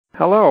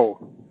Hello,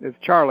 it's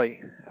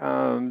Charlie.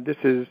 This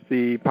is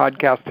the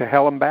podcast To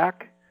Hell and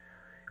Back.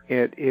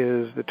 It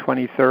is the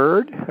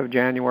 23rd of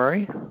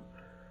January.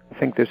 I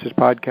think this is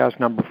podcast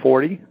number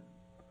 40.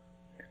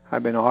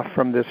 I've been off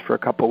from this for a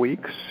couple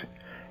weeks,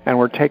 and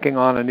we're taking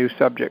on a new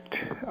subject.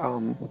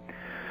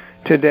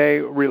 Today,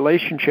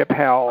 relationship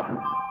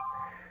hell.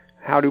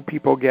 How do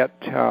people get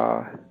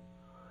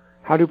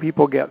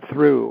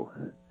through?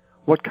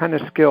 What kind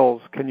of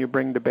skills can you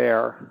bring to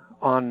bear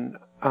on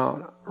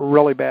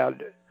really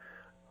bad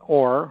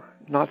or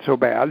not so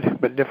bad,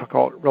 but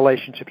difficult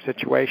relationship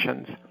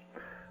situations?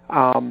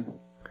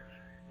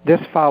 This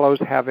follows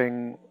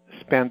having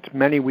spent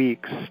many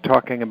weeks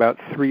talking about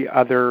three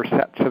other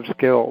sets of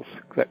skills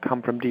that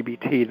come from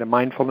DBT: the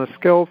mindfulness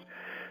skills,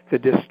 the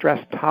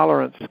distress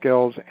tolerance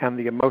skills, and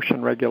the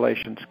emotion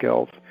regulation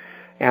skills.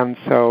 And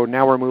so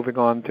now we're moving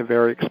on to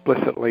very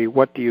explicitly,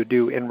 what do you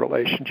do in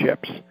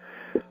relationships?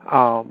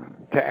 To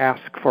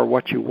ask for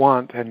what you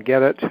want and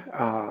get it,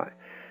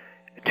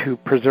 to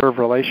preserve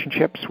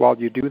relationships while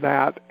you do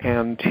that,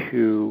 and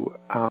to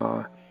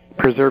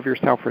preserve your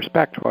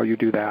self-respect while you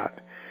do that.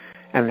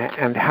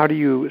 And how do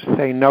you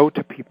say no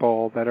to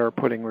people that are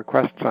putting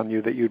requests on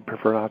you that you'd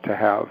prefer not to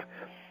have,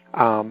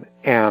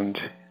 and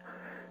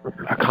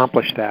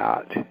accomplish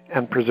that,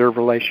 and preserve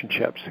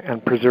relationships,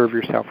 and preserve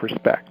your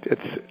self-respect.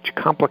 It's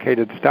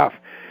complicated stuff,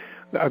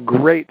 a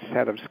great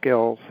set of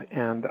skills,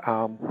 and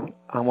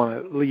I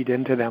want to lead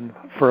into them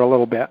for a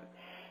little bit.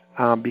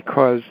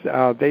 Because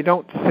they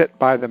don't sit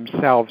by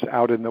themselves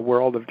out in the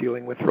world of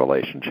dealing with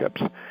relationships.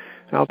 And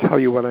I'll tell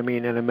you what I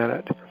mean in a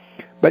minute.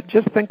 But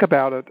just think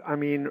about it. I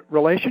mean,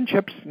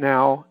 relationships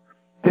now,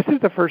 this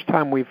is the first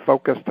time we've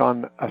focused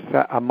on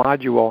a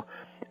module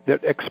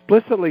that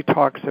explicitly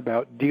talks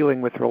about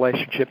dealing with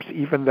relationships,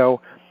 even though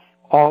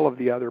all of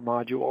the other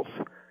modules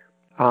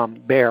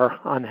bear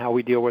on how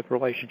we deal with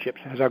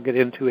relationships, as I'll get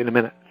into in a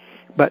minute.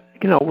 But,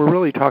 we're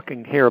really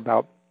talking here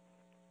about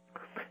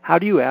how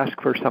do you ask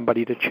for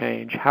somebody to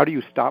change? How do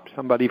you stop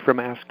somebody from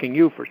asking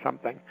you for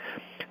something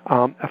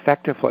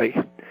effectively,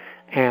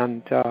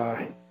 and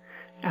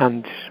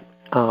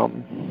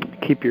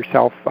keep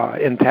yourself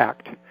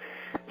intact?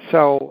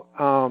 So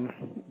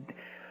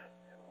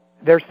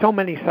there's so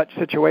many such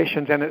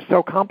situations, and it's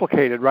so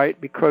complicated, right?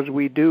 Because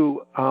we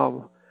do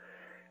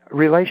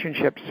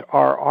relationships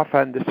are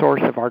often the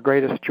source of our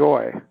greatest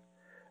joy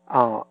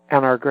and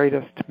our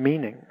greatest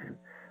meaning,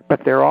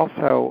 but they're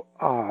also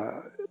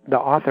the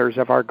authors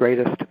of our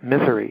greatest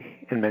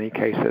misery in many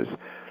cases.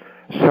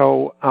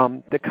 So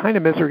the kind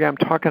of misery I'm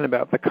talking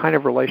about, the kind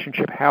of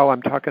relationship hell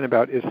I'm talking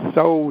about, is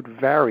so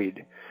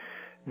varied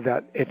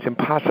that it's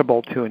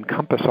impossible to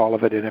encompass all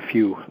of it in a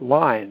few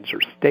lines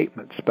or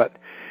statements. But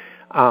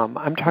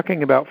I'm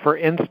talking about, for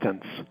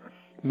instance,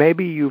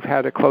 maybe you've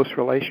had a close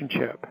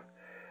relationship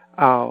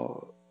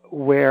and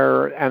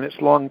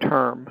it's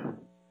long-term,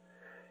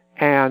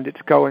 and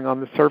it's going on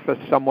the surface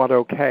somewhat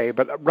okay,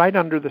 but right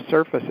under the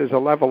surface is a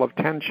level of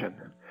tension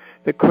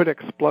that could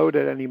explode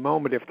at any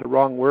moment if the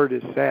wrong word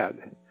is said,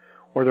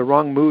 or the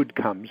wrong mood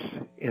comes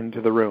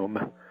into the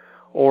room,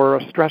 or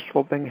a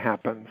stressful thing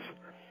happens,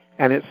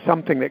 and it's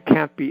something that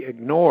can't be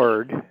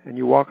ignored, and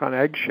you walk on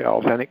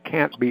eggshells, and it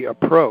can't be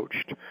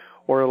approached,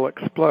 or it'll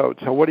explode.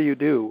 So what do you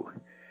do?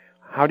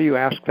 How do you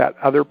ask that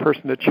other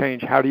person to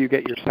change? How do you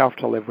get yourself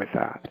to live with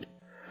that?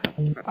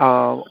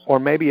 Or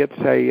maybe it's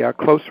a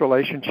close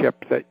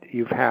relationship that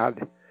you've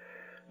had,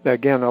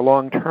 again, a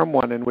long-term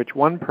one in which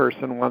one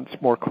person wants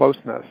more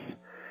closeness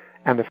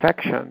and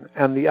affection,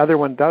 and the other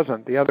one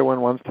doesn't. The other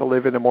one wants to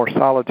live in a more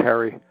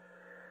solitary,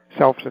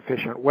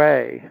 self-sufficient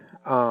way,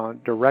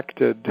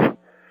 directed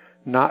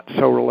not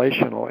so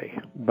relationally,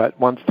 but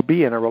wants to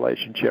be in a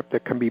relationship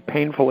that can be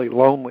painfully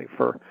lonely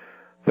for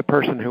the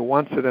person who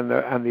wants it,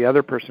 and the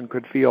other person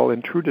could feel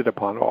intruded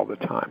upon all the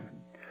time.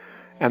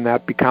 And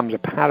that becomes a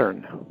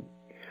pattern.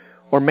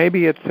 Or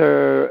maybe it's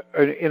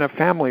in a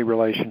family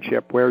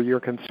relationship where you're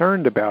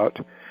concerned about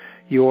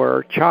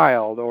your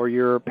child or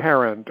your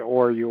parent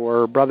or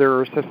your brother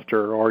or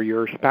sister or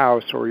your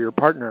spouse or your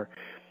partner.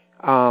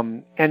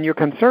 And you're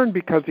concerned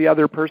because the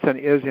other person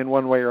is in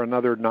one way or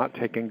another not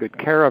taking good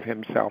care of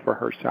himself or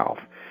herself.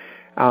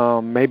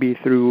 Maybe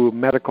through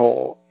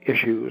medical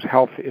issues,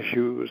 health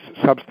issues,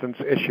 substance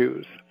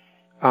issues,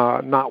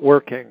 not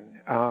working,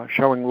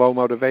 showing low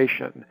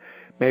motivation.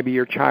 Maybe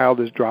your child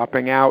is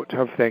dropping out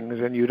of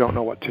things and you don't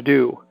know what to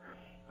do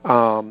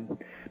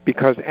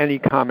because any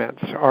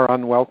comments are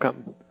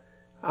unwelcome.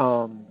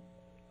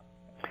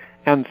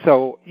 And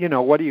so,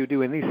 what do you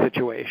do in these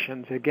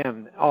situations?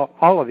 Again,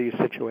 all of these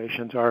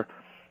situations are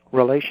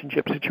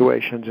relationship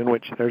situations in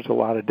which there's a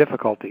lot of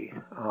difficulty.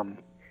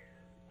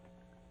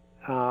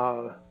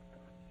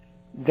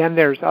 Then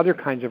there's other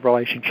kinds of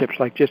relationships,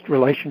 like just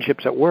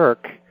relationships at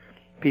work,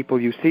 people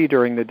you see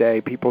during the day,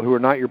 people who are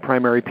not your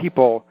primary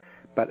people,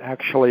 but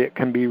actually it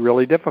can be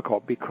really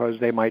difficult because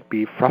they might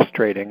be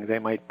frustrating, they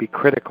might be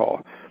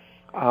critical,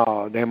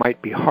 they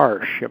might be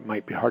harsh, it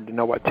might be hard to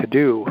know what to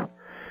do.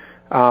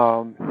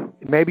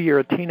 Maybe you're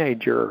a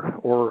teenager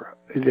or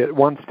that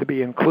wants to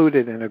be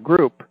included in a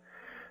group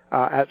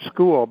at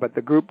school, but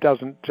the group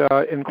doesn't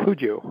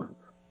include you.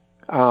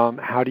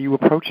 How do you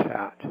approach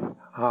that?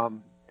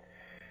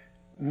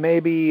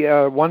 Maybe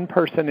one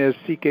person is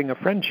seeking a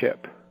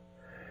friendship,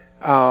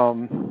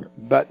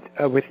 but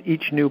with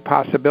each new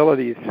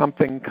possibility,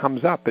 something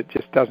comes up. It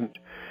just doesn't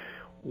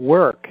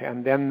work,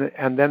 and then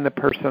the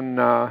person,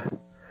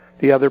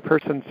 the other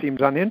person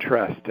seems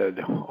uninterested,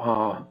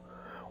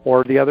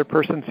 or the other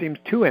person seems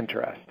too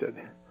interested.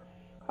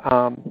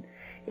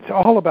 It's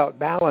all about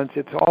balance.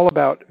 It's all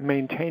about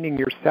maintaining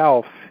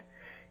yourself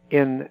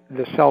in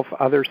the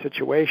self-other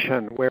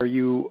situation where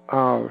you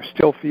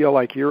still feel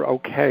like you're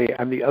okay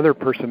and the other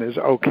person is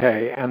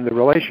okay and the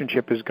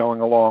relationship is going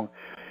along,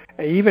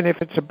 even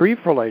if it's a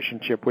brief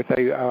relationship with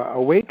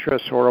a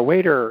waitress or a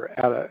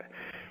waiter,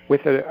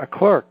 with a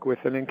clerk, with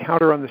an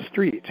encounter on the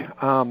street.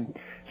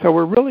 So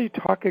we're really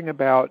talking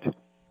about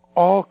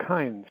all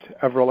kinds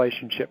of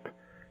relationship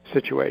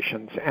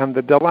situations. And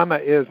the dilemma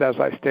is, as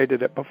I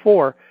stated it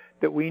before,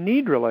 that we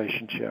need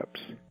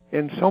relationships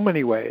in so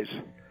many ways.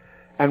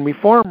 And we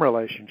form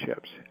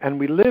relationships, and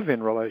we live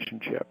in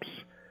relationships.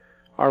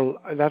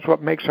 That's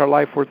what makes our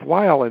life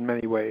worthwhile in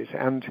many ways.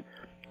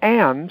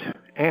 And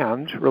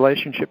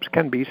relationships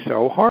can be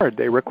so hard.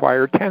 They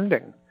require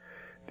tending.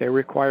 They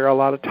require a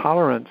lot of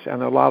tolerance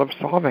and a lot of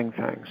solving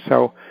things.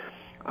 So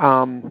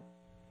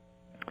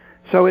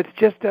it's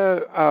just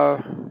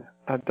a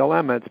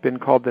dilemma. It's been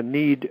called the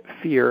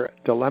need-fear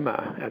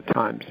dilemma at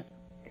times.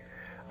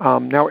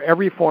 Now,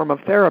 every form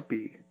of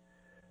therapy,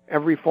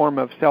 every form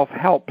of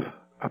self-help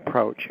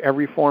approach,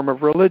 every form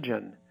of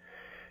religion,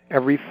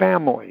 every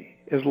family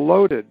is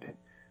loaded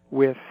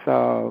with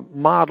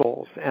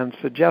models and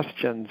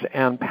suggestions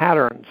and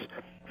patterns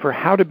for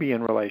how to be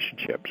in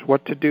relationships,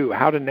 what to do,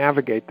 how to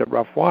navigate the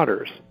rough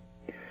waters.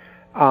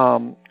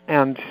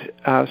 And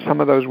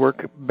some of those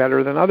work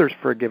better than others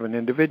for a given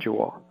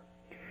individual.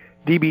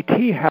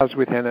 DBT has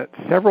within it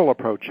several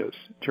approaches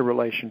to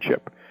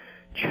relationship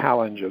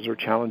challenges or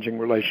challenging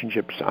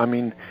relationships. I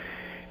mean,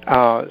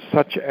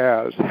 such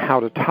as how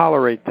to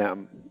tolerate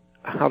them,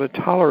 how to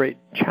tolerate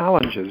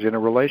challenges in a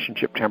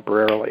relationship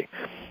temporarily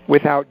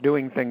without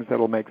doing things that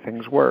will make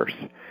things worse,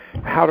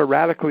 how to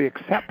radically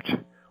accept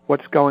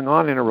what's going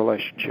on in a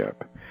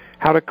relationship,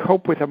 how to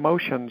cope with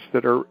emotions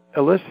that are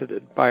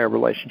elicited by a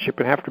relationship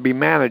and have to be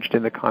managed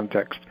in the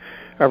context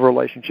of a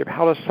relationship,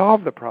 how to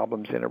solve the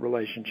problems in a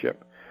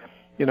relationship,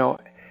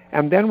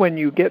 And then when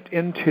you get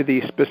into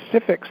the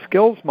specific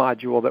skills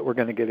module that we're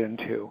going to get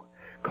into,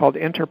 called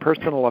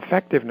interpersonal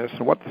effectiveness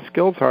and what the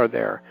skills are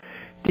there,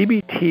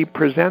 DBT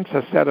presents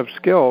a set of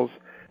skills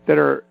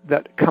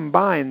that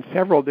combine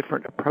several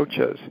different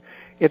approaches.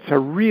 It's a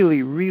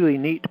really, really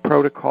neat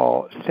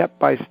protocol, step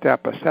by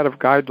step, a set of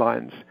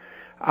guidelines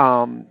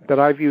that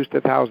I've used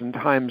 1,000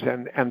 times,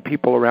 and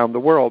people around the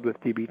world with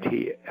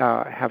DBT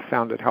have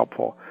found it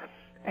helpful.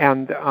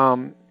 And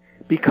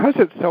because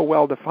it's so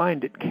well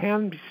defined, it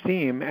can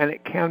seem and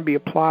it can be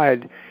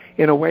applied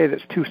in a way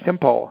that's too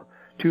simple,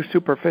 too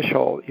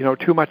superficial,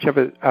 too much of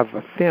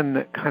a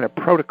thin kind of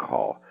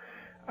protocol.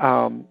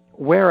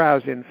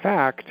 Whereas, in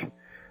fact,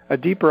 a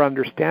deeper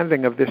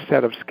understanding of this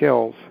set of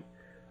skills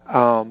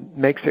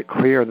makes it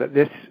clear that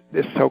this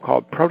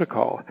so-called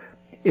protocol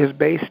is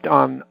based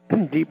on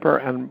deeper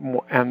and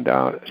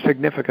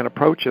significant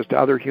approaches to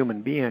other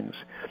human beings.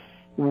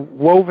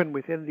 Woven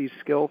within these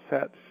skill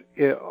sets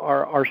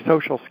are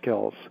social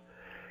skills,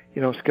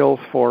 skills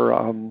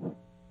for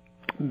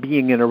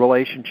being in a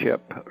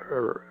relationship,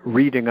 or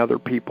reading other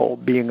people,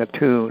 being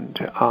attuned,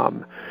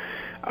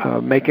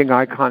 making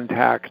eye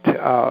contact,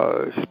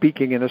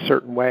 speaking in a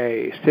certain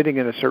way, sitting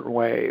in a certain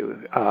way,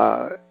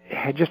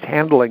 just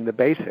handling the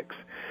basics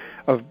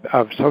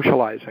of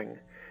socializing.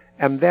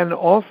 And then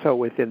also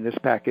within this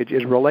package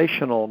is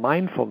relational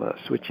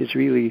mindfulness, which is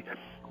really,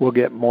 we'll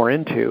get more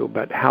into,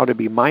 but how to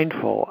be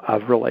mindful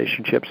of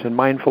relationships and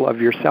mindful of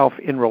yourself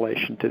in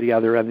relation to the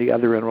other and the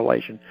other in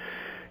relation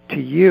to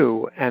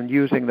you, and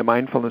using the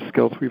mindfulness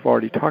skills we've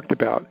already talked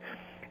about.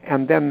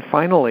 And then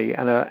finally,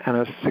 and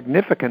a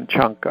significant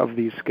chunk of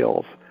these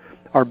skills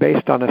are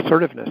based on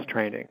assertiveness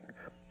training,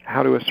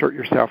 how to assert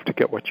yourself to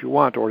get what you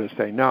want or to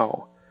say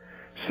no.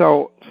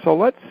 So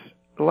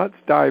let's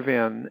dive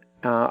in.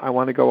 I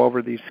want to go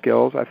over these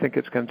skills. I think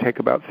it's going to take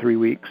about 3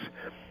 weeks.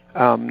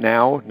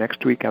 Now,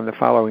 next week and the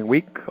following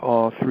week,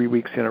 3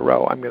 weeks in a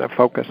row, I'm going to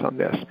focus on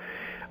this.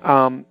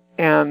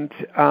 And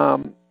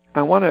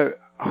I want to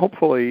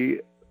hopefully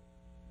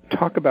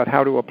talk about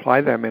how to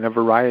apply them in a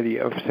variety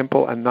of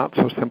simple and not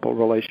so simple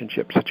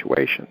relationship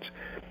situations.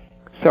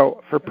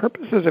 So for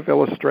purposes of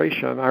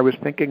illustration, I was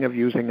thinking of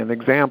using an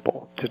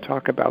example to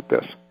talk about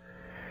this.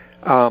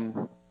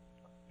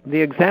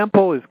 The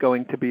example is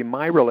going to be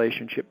my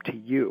relationship to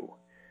you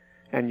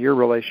and your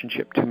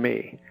relationship to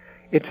me.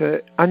 It's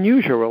an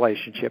unusual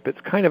relationship. It's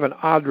kind of an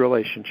odd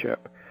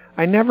relationship.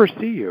 I never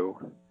see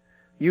you.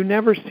 You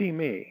never see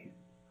me.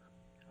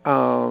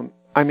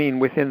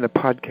 Within the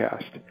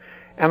podcast.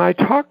 And I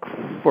talk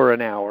for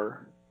an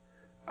hour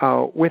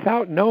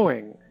without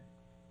knowing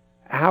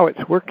how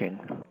it's working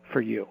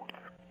for you.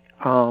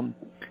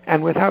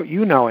 And without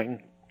you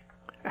knowing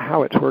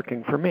how it's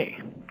working for me.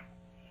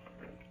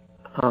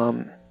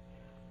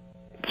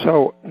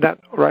 So that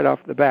right off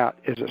the bat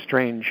is a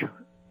strange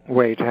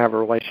way to have a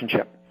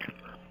relationship.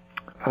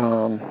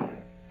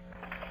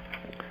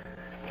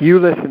 You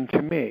listen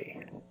to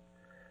me,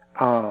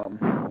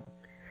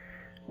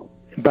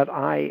 but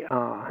I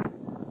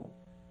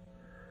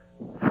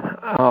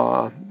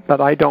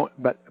don't.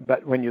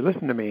 But when you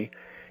listen to me,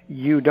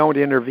 you don't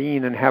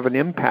intervene and have an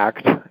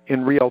impact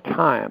in real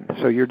time.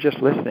 So you're just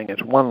listening.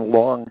 It's one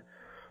long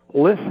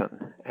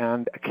listen,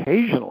 and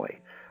occasionally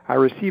I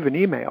receive an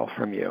email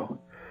from you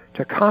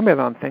to comment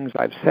on things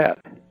I've said.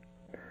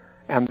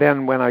 And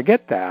then when I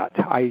get that,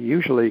 I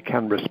usually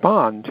can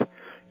respond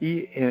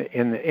in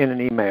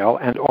an email,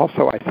 and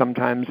also I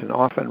sometimes and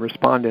often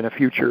respond in a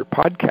future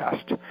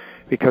podcast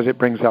because it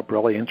brings up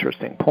really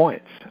interesting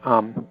points.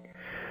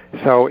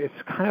 So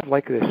it's kind of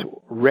like this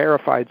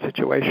rarefied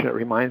situation. It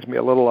reminds me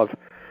a little of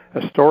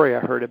a story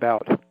I heard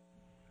about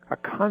a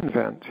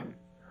convent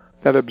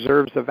that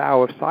observes a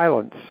vow of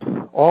silence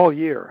all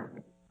year.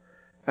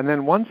 And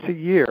then once a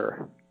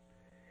year,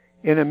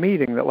 in a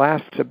meeting that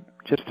lasts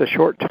just a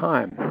short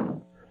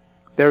time,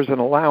 there's an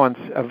allowance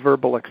of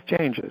verbal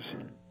exchanges.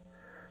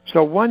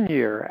 So one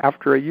year,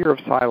 after a year of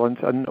silence,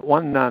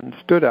 one nun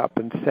stood up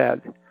and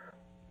said,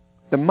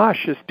 "The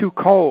mush is too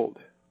cold."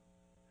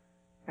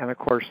 And of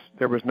course,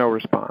 there was no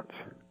response.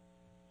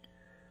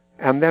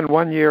 And then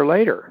 1 year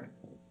later,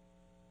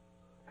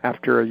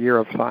 after a year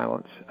of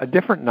silence, a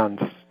different nun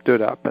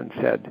stood up and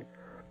said,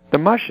 "The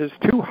mush is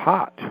too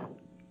hot."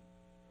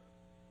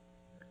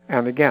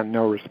 And again,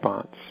 no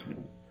response.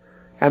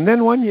 And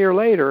then 1 year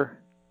later,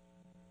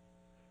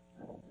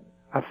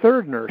 a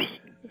third nurse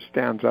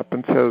stands up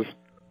and says,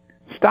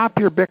 "Stop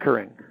your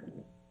bickering."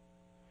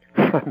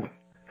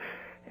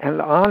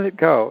 And on it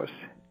goes,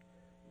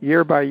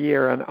 year by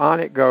year, and on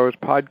it goes,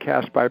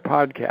 podcast by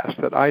podcast,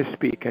 that I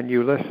speak and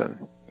you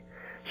listen.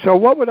 So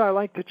what would I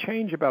like to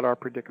change about our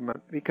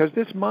predicament? Because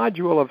this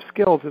module of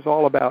skills is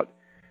all about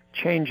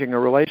changing a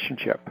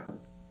relationship.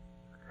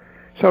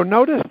 So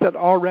notice that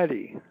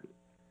already,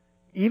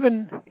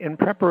 even in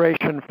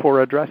preparation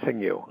for addressing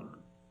you,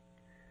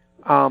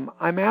 I'm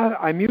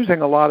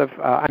using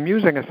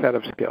a set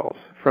of skills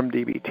from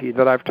DBT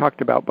that I've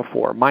talked about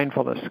before,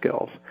 mindfulness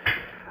skills.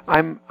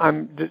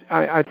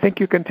 I think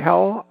you can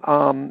tell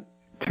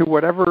to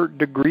whatever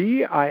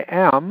degree I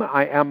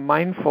am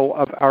mindful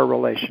of our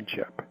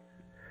relationship.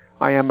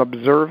 I am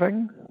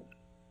observing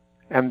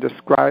and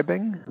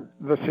describing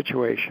the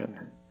situation.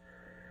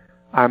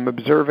 I'm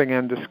observing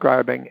and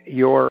describing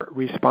your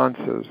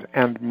responses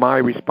and my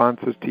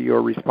responses to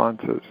your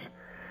responses.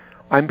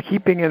 I'm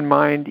keeping in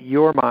mind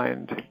your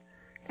mind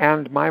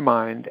and my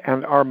mind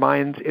and our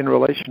minds in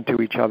relation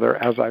to each other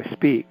as I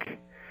speak,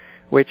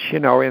 which,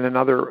 in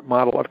another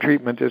model of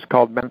treatment is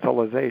called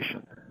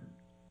mentalization.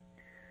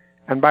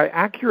 And by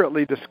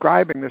accurately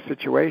describing the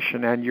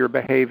situation and your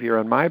behavior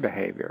and my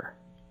behavior,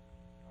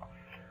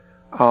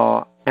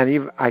 and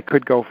even I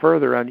could go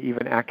further and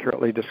even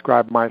accurately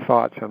describe my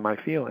thoughts and my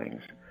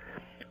feelings,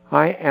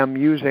 I am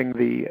using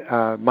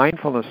the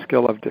mindfulness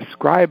skill of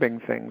describing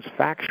things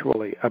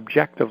factually,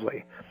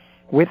 objectively,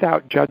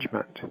 without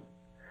judgment.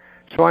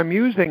 So I'm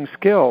using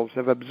skills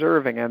of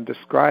observing and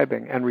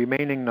describing and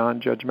remaining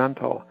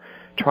non-judgmental,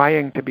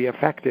 trying to be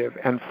effective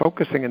and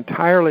focusing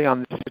entirely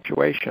on the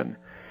situation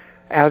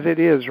as it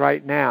is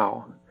right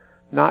now,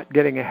 not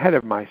getting ahead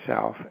of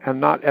myself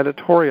and not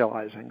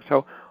editorializing.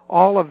 So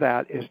all of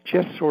that is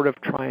just sort of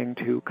trying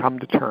to come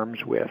to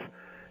terms with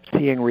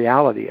seeing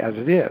reality as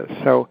it is.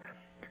 So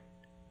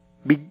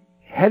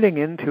heading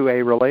into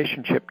a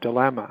relationship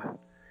dilemma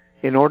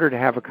in order to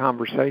have a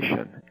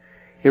conversation,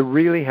 it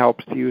really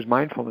helps to use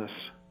mindfulness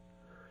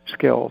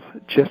skills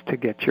just to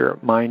get your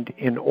mind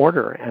in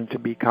order and to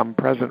become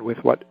present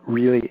with what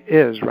really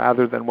is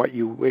rather than what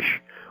you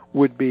wish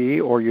would be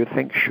or you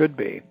think should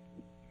be.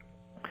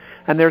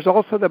 And there's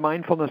also the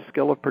mindfulness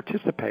skill of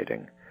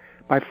participating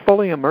by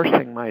fully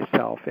immersing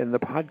myself in the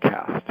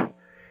podcast,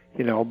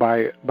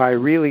 by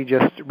really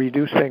just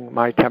reducing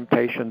my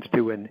temptations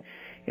to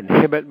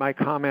inhibit my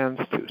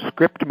comments, to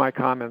script my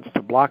comments,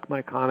 to block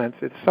my comments.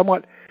 It's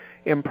somewhat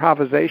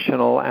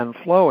improvisational and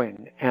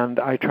flowing, and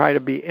I try to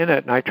be in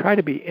it, and I try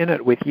to be in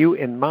it with you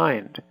in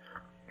mind,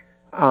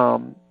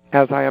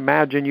 as I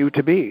imagine you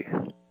to be,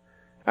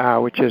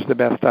 which is the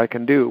best I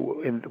can do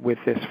with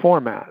this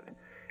format.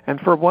 And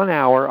for 1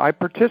 hour, I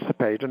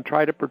participate and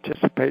try to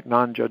participate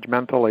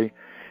non-judgmentally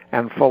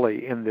and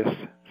fully in this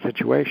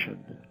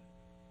situation.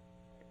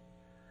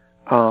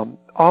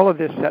 All of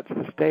this sets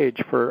the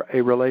stage for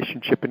a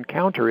relationship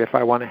encounter if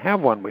I want to have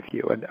one with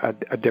you,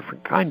 a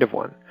different kind of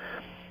one.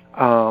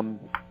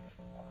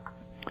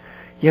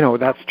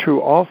 That's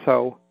true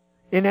also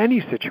in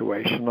any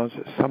situation. As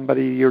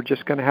somebody you're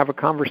just going to have a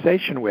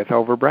conversation with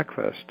over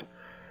breakfast,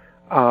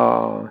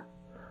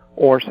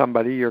 or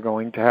somebody you're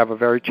going to have a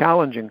very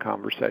challenging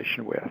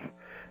conversation with,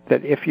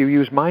 that if you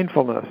use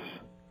mindfulness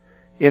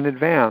in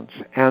advance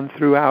and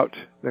throughout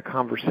the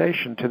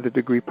conversation to the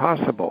degree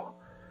possible,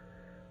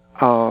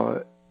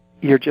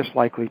 you're just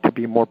likely to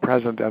be more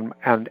present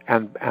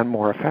and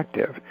more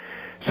effective.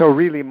 So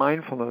really,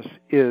 mindfulness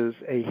is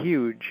a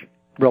huge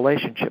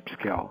relationship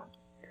skill.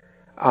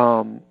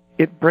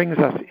 It brings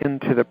us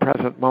into the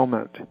present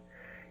moment.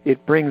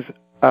 It brings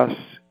us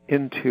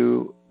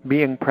into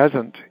being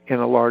present in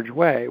a large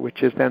way,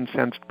 which is then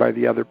sensed by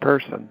the other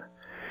person.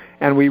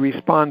 And we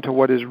respond to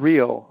what is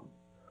real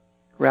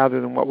rather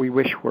than what we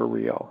wish were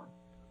real.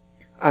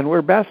 And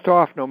we're best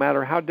off, no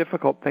matter how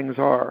difficult things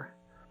are,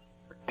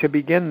 to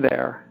begin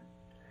there.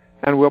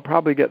 And we'll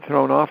probably get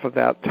thrown off of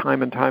that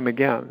time and time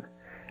again.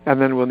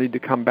 And then we'll need to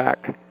come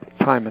back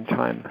time and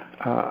time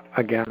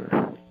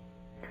again.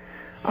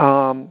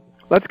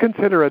 Let's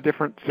consider a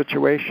different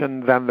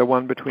situation than the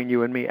one between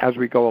you and me as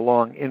we go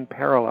along in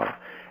parallel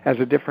as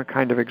a different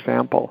kind of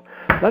example.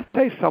 Let's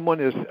say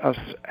someone is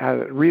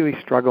really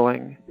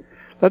struggling.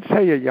 Let's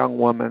say a young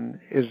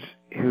woman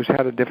who's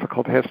had a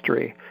difficult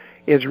history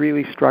is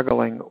really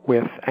struggling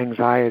with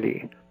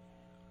anxiety,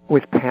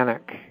 with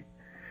panic,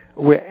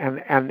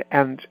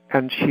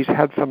 and she's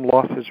had some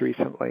losses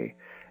recently,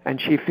 and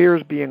she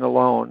fears being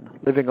alone,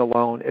 living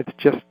alone. It's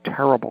just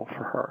terrible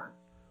for her.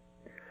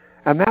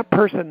 And that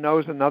person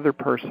knows another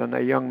person,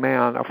 a young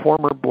man, a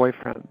former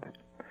boyfriend,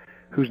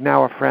 who's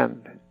now a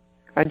friend.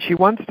 And she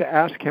wants to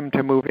ask him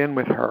to move in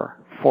with her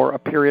for a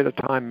period of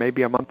time,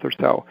 maybe a month or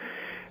so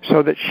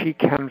that she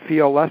can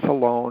feel less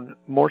alone,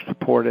 more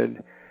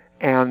supported,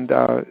 and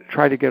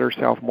try to get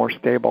herself more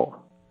stable.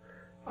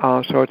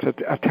 So it's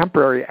a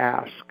temporary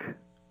ask.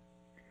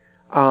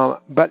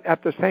 But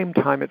at the same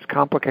time, it's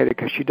complicated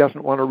because she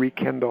doesn't want to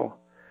rekindle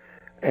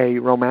a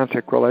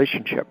romantic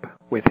relationship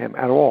with him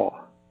at all.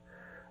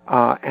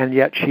 And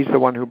yet she's the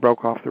one who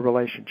broke off the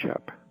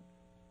relationship.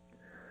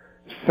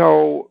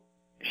 So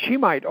she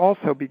might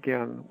also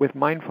begin with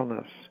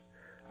mindfulness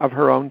of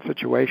her own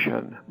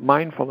situation,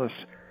 mindfulness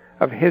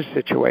of his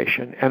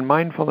situation, and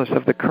mindfulness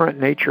of the current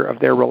nature of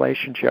their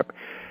relationship,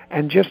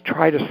 and just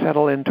try to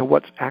settle into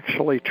what's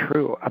actually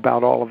true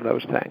about all of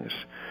those things,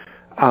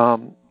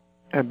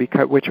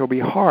 which will be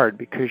hard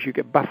because you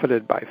get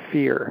buffeted by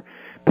fear,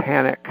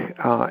 panic,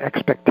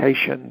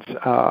 expectations,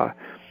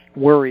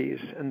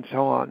 worries, and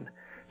so on.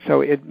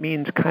 So it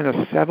means kind of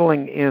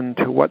settling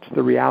into what's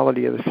the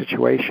reality of the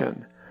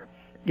situation,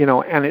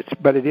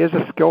 but it is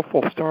a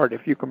skillful start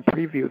if you can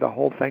preview the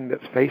whole thing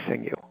that's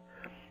facing you,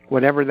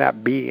 whatever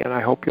that be, and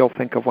I hope you'll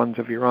think of ones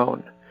of your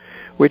own,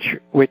 which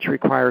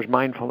requires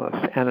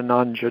mindfulness and a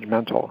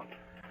non-judgmental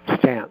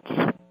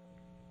stance.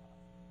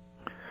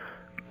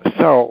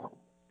 So,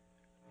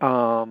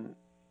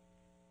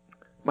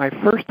 my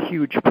first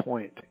huge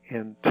point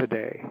in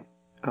today,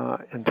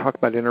 and talk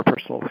about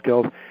interpersonal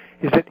skills,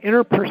 is that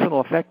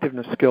interpersonal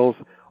effectiveness skills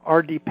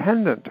are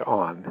dependent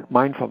on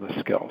mindfulness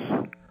skills.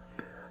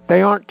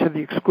 They aren't to the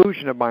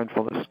exclusion of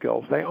mindfulness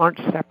skills. They aren't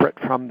separate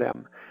from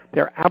them.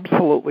 They're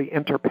absolutely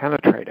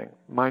interpenetrating,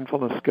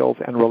 mindfulness skills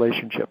and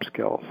relationship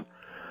skills.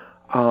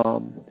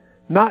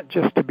 Not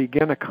just to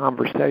begin a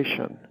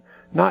conversation,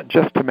 not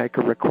just to make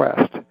a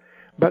request,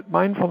 but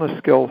mindfulness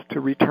skills to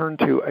return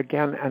to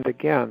again and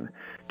again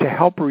to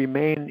help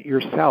remain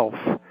yourself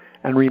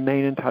and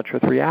remain in touch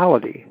with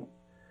reality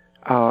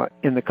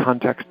in the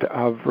context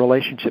of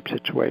relationship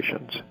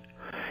situations.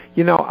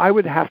 I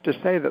would have to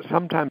say that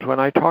sometimes when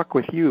I talk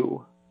with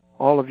you,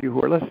 all of you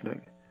who are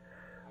listening,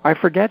 I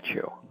forget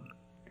you.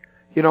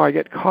 I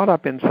get caught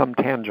up in some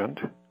tangent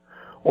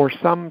or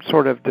some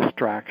sort of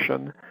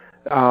distraction.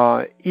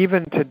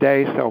 Even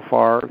today so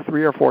far,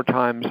 3 or 4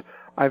 times,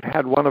 I've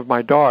had one of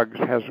my dogs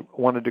has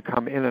wanted to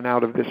come in and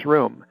out of this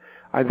room.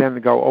 I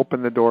then go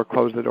open the door,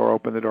 close the door,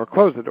 open the door,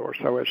 close the door,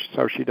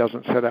 so she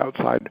doesn't sit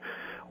outside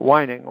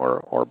whining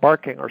or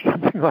barking or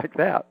something like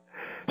that.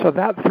 So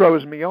that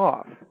throws me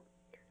off.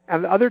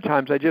 And other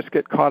times I just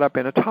get caught up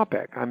in a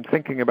topic. I'm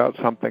thinking about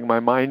something, my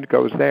mind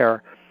goes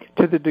there.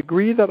 To the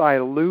degree that I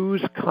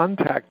lose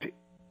contact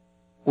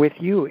with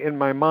you in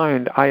my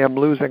mind, I am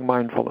losing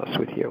mindfulness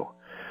with you,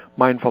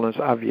 mindfulness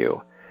of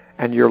you,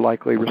 and your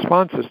likely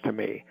responses to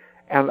me.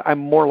 And I'm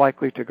more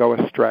likely to go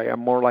astray.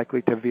 I'm more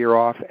likely to veer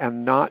off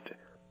and not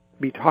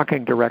be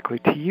talking directly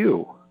to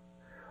you.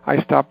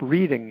 I stop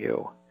reading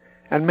you.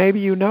 And maybe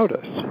you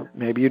notice.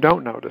 Maybe you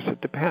don't notice. It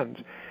depends.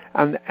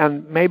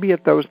 And maybe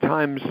at those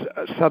times,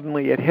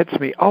 suddenly it hits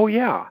me,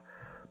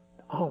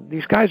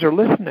 these guys are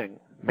listening.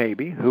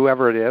 Maybe,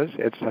 whoever it is,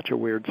 it's such a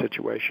weird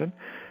situation.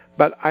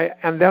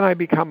 And then I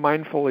become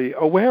mindfully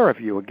aware of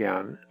you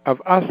again,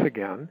 of us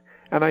again,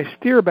 and I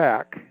steer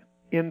back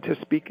into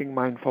speaking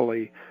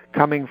mindfully,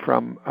 coming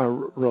from a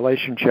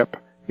relationship,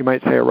 you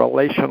might say a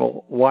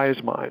relational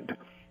wise mind,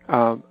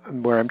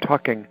 where I'm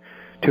talking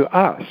to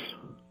us.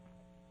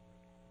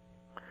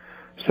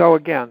 So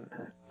again,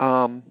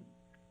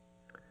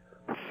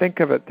 think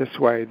of it this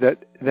way,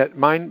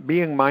 that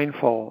being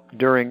mindful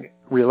during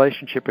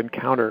relationship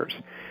encounters,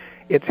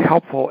 it's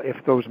helpful if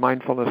those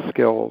mindfulness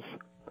skills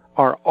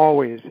are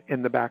always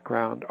in the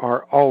background,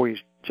 are always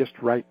just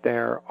right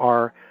there,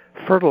 are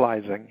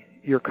fertilizing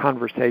your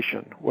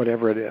conversation,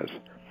 whatever it is.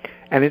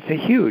 And it's a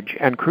huge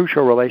and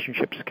crucial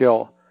relationship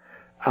skill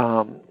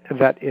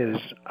that is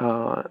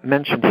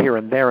mentioned here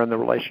and there in the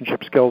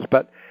relationship skills,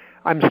 but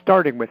I'm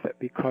starting with it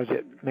because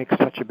it makes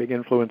such a big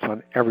influence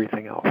on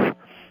everything else.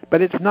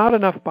 But it's not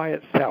enough by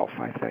itself,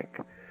 I think.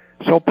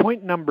 So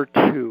point number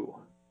 2,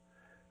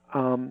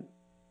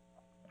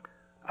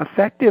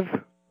 effective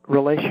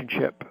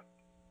relationship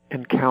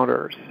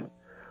encounters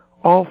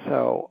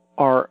also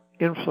are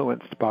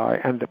influenced by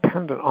and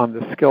dependent on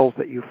the skills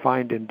that you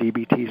find in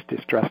DBT's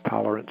distress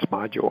tolerance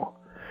module.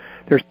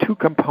 There's 2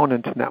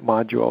 components in that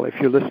module. If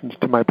you listen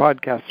to my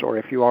podcasts or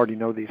if you already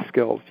know these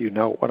skills, you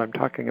know what I'm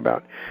talking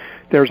about.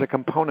 There's a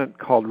component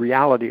called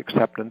reality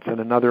acceptance and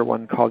another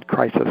one called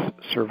crisis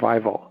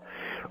survival.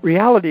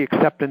 Reality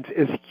acceptance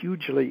is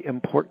hugely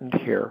important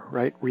here,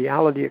 right?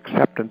 Reality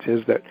acceptance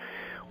is that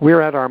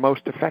we're at our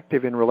most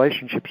effective in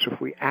relationships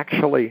if we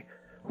actually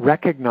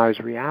recognize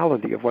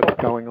reality of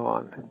what's going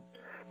on,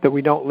 that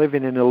we don't live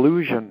in an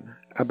illusion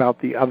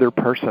about the other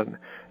person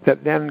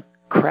that then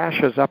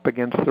crashes up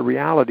against the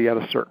reality at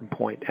a certain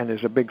point and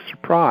is a big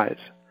surprise.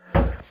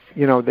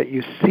 You know, that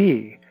you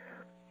see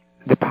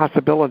the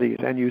possibilities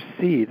and you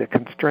see the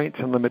constraints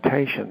and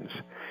limitations.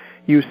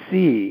 You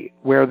see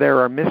where there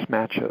are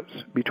mismatches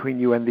between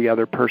you and the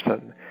other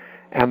person,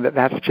 and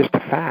that's just a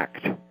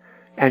fact.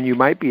 And you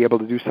might be able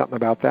to do something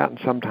about that, and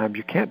sometimes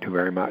you can't do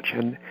very much.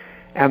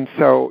 And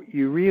so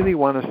you really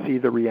want to see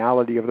the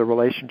reality of the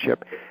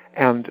relationship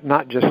and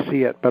not just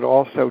see it, but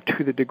also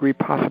to the degree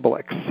possible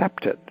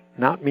accept it,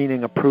 not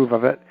meaning approve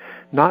of it,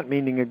 not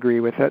meaning agree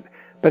with it,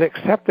 but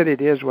accept that it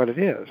is what it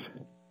is.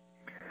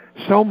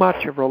 So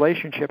much of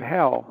relationship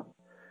hell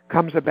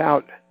comes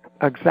about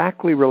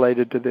exactly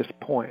related to this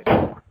point,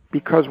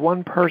 because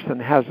one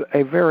person has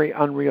a very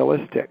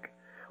unrealistic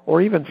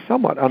or even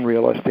somewhat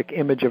unrealistic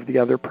image of the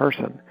other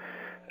person.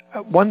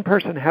 One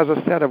person has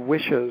a set of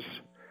wishes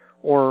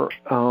or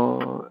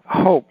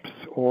hopes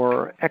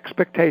or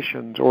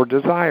expectations or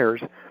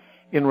desires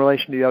in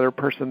relation to the other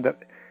person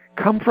that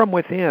come from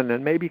within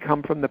and maybe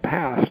come from the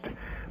past,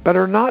 but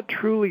are not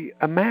truly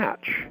a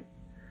match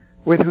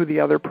with who the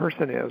other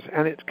person is.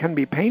 And it can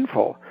be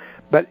painful,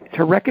 but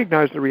to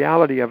recognize the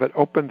reality of it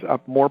opens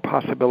up more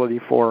possibility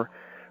for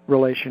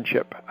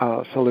relationship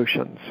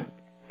solutions.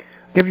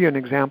 I'll give you an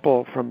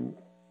example from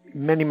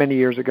many, many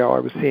years ago. I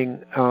was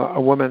seeing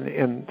a woman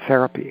in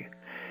therapy,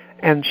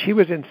 and she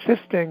was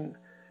insisting,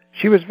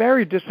 she was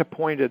very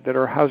disappointed that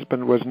her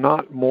husband was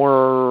not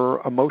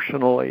more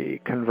emotionally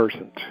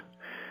conversant.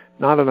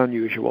 Not an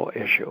unusual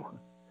issue.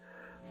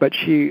 But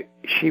she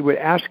would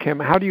ask him,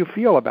 how do you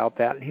feel about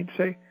that? And he'd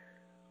say,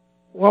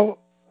 well,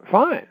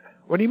 fine.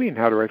 What do you mean,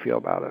 how do I feel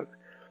about it?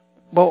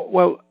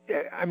 Well,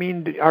 I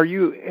mean, are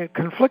you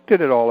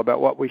conflicted at all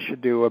about what we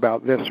should do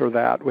about this or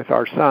that with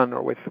our son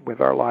or with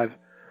our lives?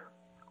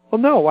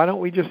 Well, no, why don't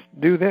we just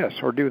do this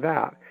or do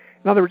that?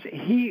 In other words,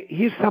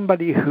 he's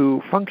somebody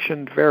who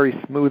functioned very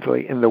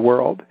smoothly in the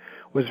world,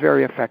 was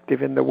very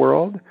effective in the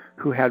world,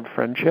 who had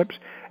friendships,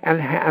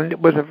 and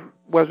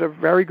was a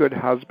very good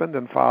husband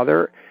and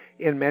father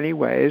in many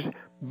ways,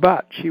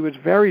 but she was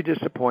very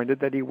disappointed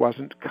that he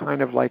wasn't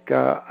kind of like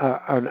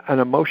an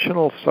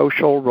emotional,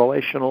 social,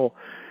 relational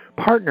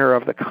partner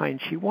of the kind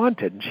she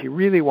wanted. And she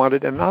really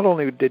wanted, and not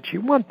only did she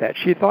want that,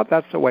 she thought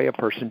that's the way a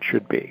person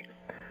should be.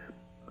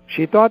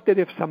 She thought that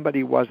if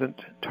somebody wasn't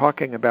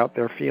talking about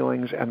their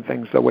feelings and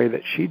things the way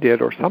that she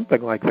did or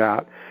something like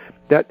that,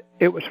 that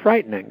it was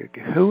frightening.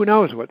 Who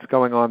knows what's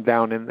going on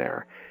down in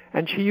there?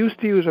 And she used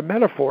to use a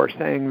metaphor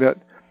saying that,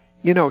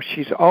 you know,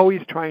 she's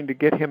always trying to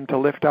get him to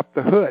lift up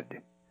the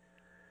hood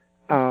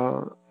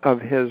of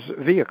his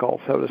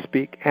vehicle, so to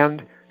speak,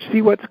 and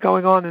see what's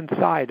going on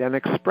inside and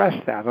express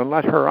that and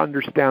let her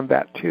understand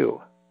that too.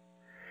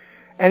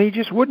 And he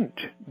just wouldn't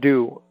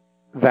do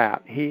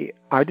that.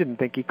 I didn't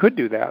think he could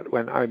do that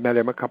when I met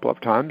him a couple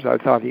of times. I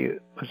thought he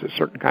was a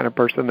certain kind of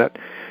person that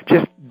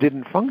just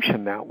didn't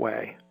function that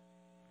way.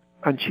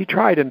 And she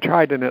tried, and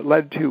it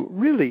led to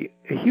really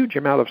a huge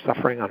amount of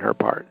suffering on her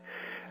part.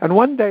 And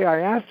one day I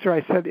asked her,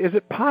 I said, is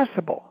it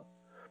possible?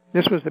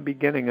 This was the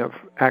beginning of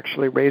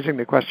actually raising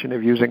the question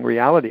of using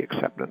reality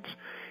acceptance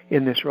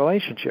in this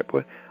relationship.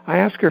 I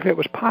asked her if it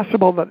was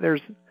possible that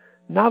there's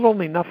not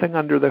only nothing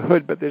under the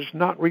hood, but there's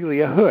not really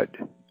a hood.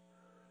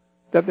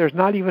 That there's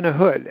not even a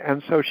hood.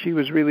 And so she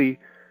was really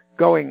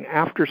going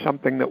after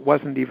something that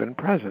wasn't even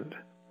present.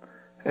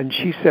 And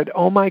she said,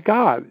 oh my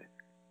God,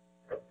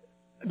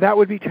 that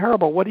would be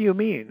terrible. What do you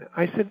mean?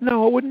 I said,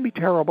 no, it wouldn't be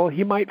terrible.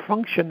 He might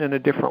function in a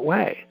different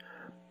way.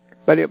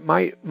 But it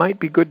might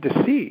be good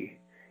to see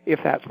if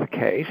that's the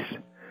case.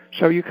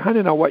 So you kind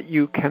of know what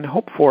you can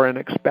hope for and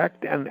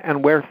expect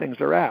and where things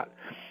are at.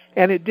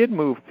 And it did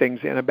move things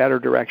in a better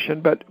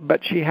direction,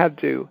 but she had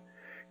to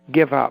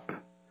give up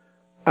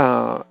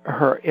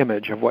her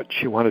image of what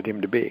she wanted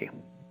him to be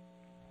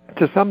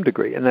to some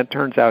degree. And it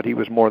turns out he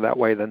was more that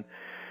way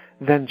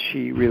than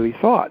she really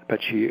thought, but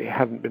she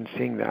hadn't been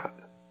seeing that.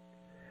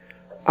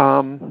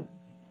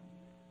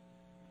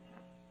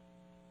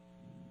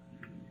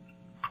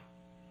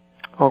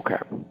 Okay,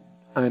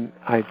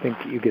 I think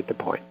you get the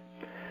point.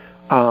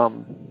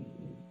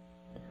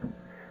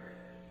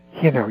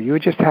 you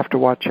just have to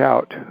watch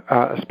out,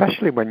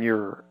 especially when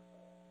you're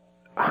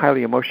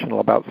highly emotional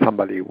about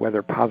somebody,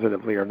 whether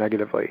positively or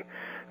negatively,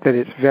 that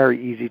it's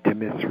very easy to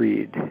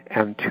misread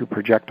and to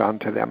project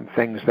onto them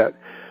things that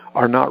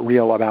are not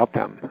real about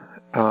them.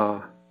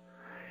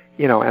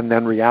 And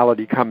then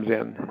reality comes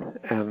in,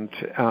 and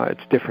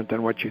it's different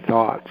than what you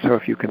thought. So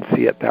if you can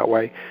see it that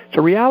way.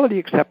 So reality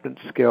acceptance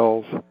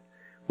skills,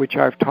 which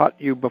I've taught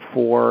you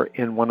before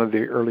in one of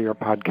the earlier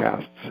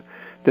podcasts,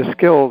 the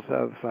skills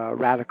of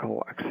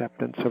radical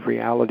acceptance of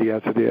reality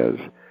as it is,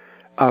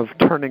 of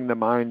turning the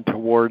mind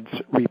towards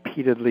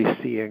repeatedly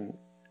seeing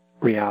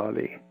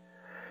reality,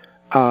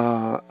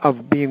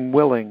 of being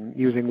willing,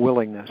 using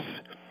willingness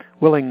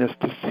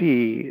to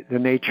see the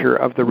nature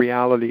of the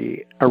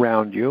reality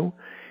around you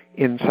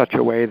in such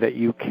a way that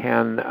you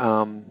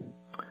can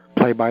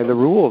play by the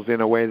rules in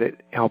a way that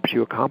helps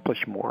you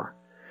accomplish more.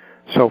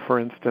 So, for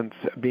instance,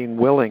 being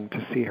willing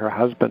to see her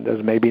husband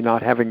as maybe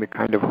not having the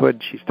kind of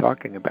hood she's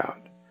talking about.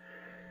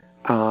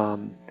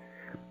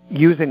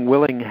 Using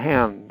willing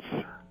hands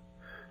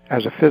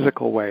as a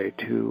physical way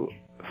to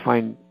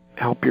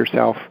help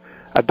yourself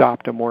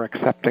adopt a more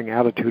accepting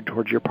attitude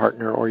towards your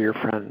partner or your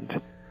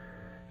friend.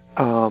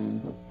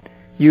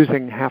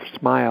 Using half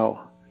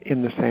smile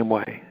in the same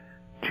way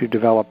to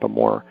develop a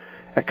more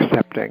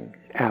accepting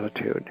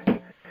attitude.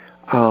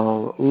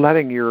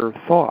 Letting your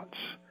thoughts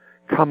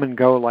come and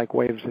go like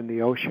waves in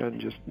the ocean,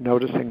 just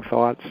noticing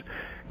thoughts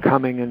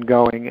coming and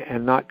going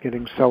and not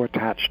getting so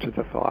attached to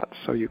the thoughts,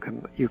 so you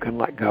can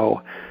let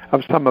go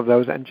of some of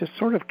those and just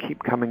sort of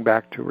keep coming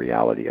back to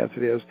reality as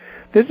it is.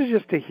 This is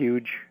just a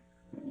huge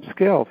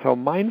skill. So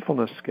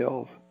mindfulness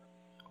skills,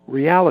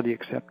 reality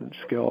acceptance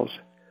skills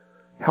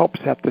help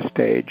set the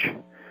stage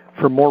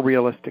for more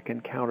realistic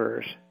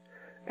encounters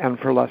and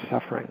for less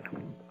suffering.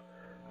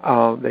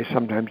 They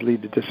sometimes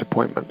lead to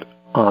disappointment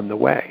on the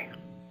way.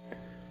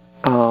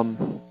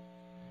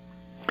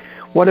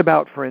 What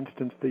about, for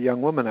instance, the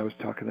young woman I was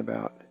talking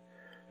about,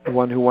 the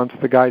one who wants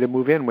the guy to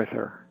move in with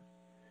her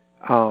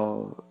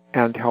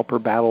and help her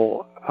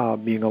battle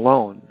being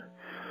alone?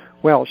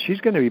 Well,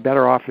 she's going to be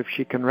better off if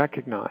she can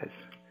recognize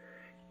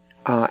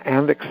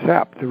and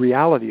accept the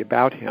reality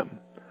about him,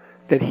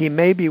 that he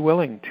may be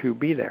willing to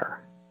be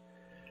there,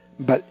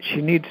 but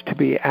she needs to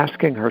be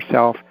asking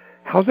herself,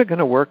 how's it going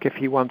to work if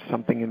he wants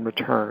something in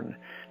return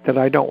that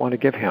I don't want to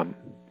give him?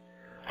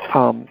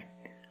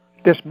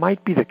 This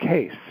might be the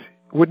case.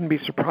 Wouldn't be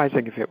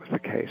surprising if it was the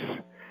case.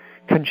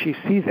 Can she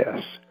see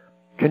this?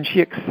 Can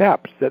she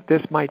accept that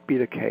this might be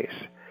the case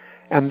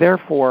and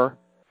therefore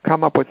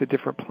come up with a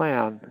different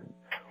plan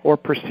or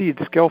proceed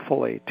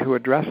skillfully to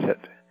address it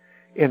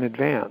in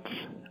advance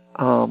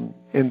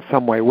in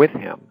some way with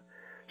him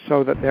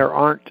so that there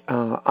aren't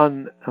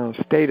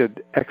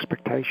unstated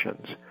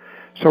expectations?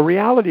 So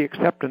reality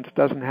acceptance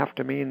doesn't have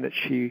to mean that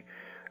she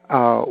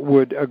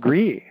would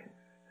agree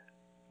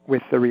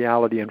with the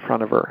reality in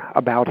front of her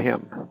about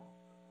him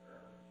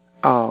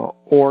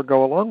or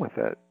go along with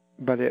it,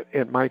 but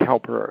it might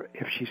help her,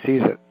 if she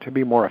sees it, to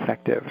be more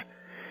effective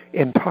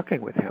in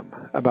talking with him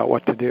about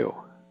what to do.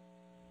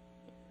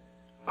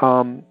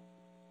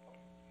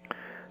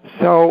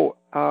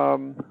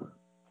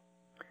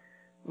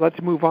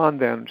 Let's move on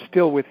then,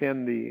 still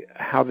within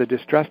how the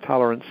distress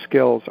tolerance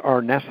skills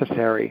are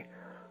necessary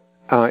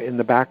in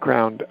the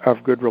background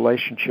of good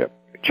relationship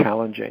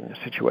challenging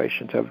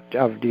situations,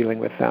 of dealing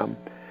with them.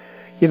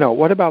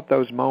 What about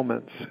those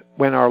moments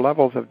when our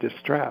levels of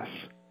distress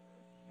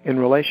in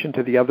relation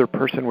to the other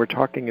person we're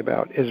talking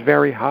about is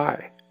very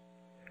high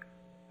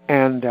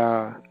and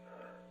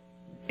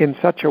in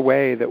such a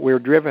way that we're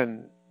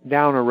driven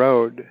down a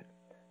road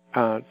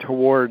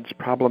towards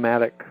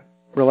problematic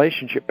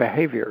relationship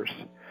behaviors,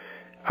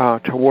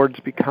 towards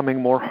becoming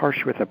more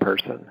harsh with a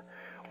person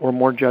or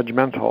more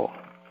judgmental,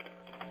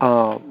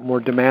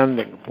 more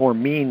demanding, more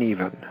mean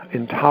even,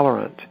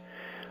 intolerant.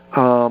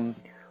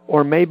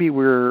 Or maybe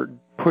we're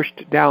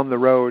pushed down the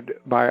road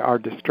by our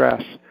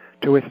distress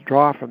to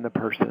withdraw from the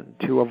person,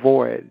 to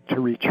avoid, to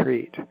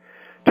retreat,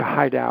 to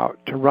hide out,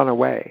 to run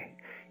away,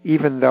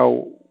 even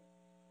though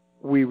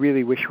we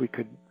really wish we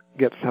could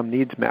get some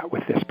needs met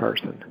with this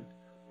person.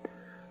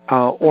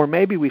 Or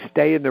maybe we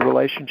stay in the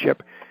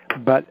relationship,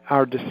 but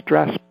our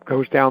distress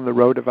goes down the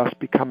road of us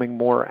becoming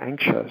more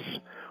anxious,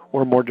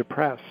 or more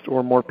depressed,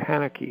 or more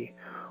panicky,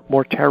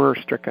 more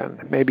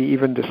terror-stricken, maybe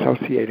even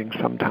dissociating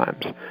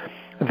sometimes.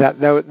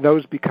 That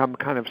those become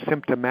kind of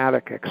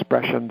symptomatic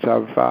expressions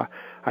of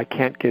I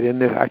can't get in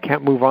this, I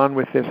can't move on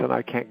with this, and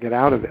I can't get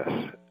out of this.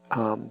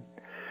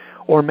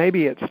 Or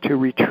maybe it's to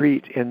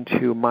retreat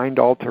into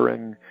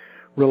mind-altering,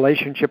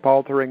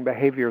 relationship-altering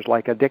behaviors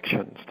like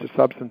addictions to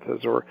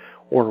substances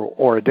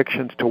or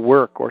addictions to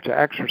work or to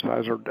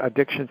exercise or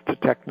addictions to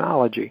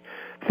technology,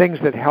 things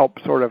that help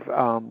sort of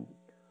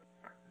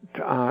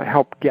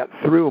help get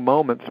through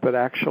moments, but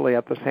actually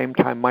at the same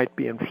time might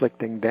be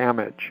inflicting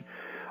damage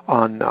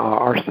on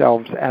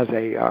ourselves as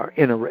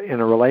in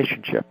a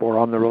relationship or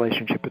on the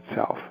relationship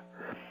itself.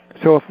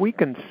 So if we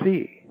can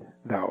see,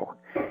 though,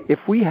 if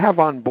we have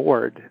on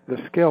board the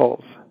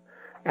skills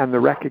and the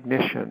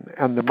recognition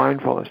and the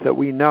mindfulness that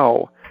we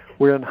know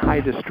we're in high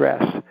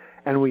distress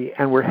and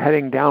we're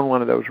heading down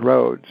one of those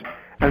roads,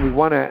 and we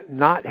want to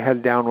not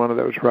head down one of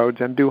those roads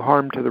and do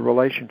harm to the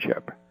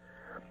relationship,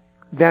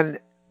 then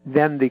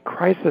the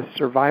crisis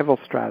survival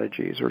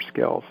strategies or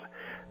skills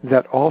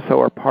that also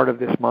are part of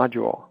this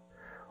module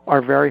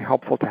are very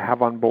helpful to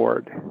have on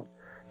board.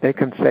 They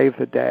can save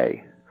the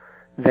day.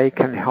 They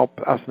can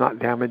help us not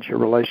damage a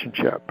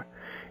relationship,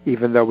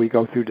 even though we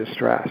go through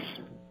distress.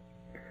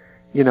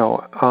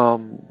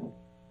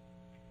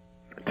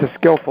 To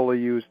skillfully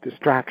use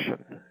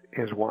distraction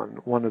is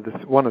one of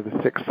the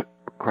 6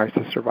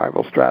 crisis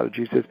survival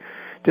strategies. Is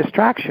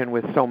distraction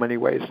with so many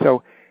ways.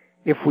 So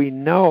if we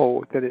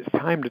know that it's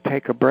time to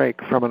take a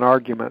break from an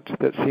argument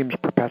that seems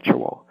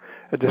perpetual,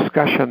 a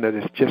discussion that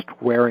is just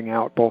wearing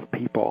out both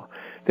people,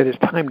 that it's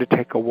time to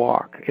take a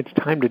walk, it's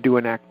time to do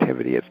an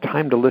activity, it's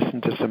time to listen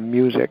to some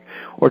music,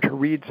 or to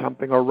read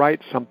something, or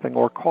write something,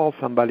 or call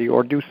somebody,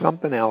 or do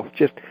something else,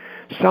 just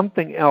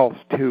something else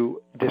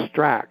to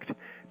distract,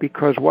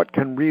 because what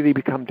can really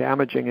become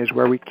damaging is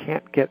where we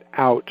can't get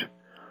out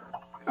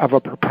of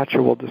a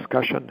perpetual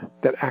discussion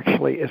that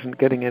actually isn't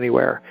getting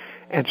anywhere,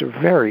 and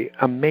it's very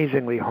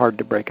amazingly hard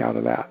to break out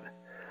of that.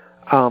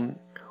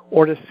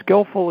 Or to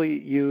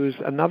skillfully use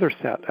another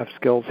set of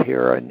skills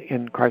here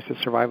in crisis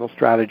survival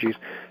strategies,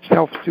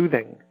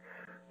 self-soothing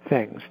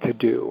things to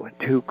do,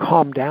 to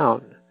calm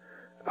down,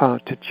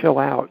 to chill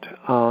out,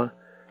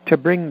 to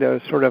bring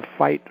the sort of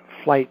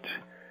fight-flight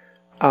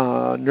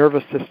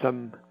nervous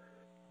system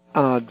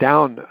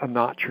down a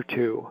notch or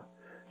two,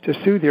 to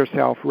soothe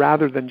yourself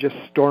rather than just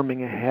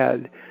storming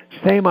ahead.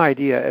 Same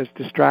idea as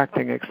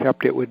distracting,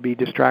 except it would be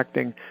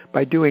distracting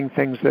by doing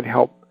things that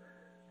help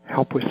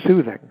with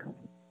soothing.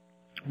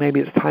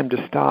 Maybe it's time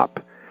to stop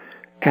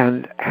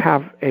and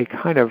have a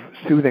kind of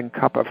soothing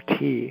cup of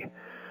tea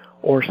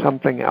or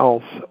something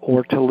else,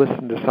 or to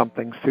listen to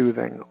something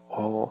soothing,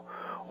 or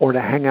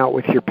to hang out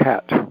with your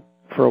pet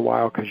for a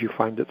while because you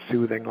find it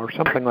soothing, or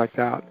something like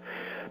that.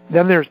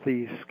 Then there's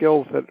the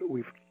skills that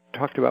we've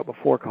talked about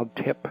before called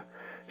tip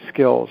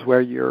skills,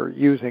 where you're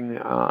using,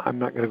 I'm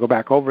not going to go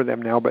back over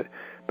them now,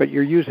 but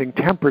you're using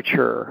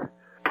temperature,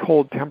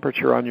 cold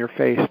temperature on your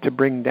face to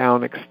bring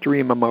down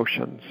extreme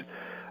emotions,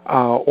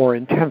 or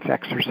intense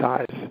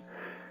exercise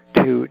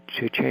to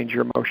change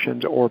your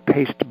emotions, or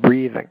paced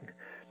breathing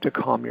to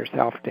calm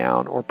yourself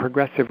down, or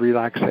progressive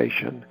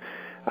relaxation.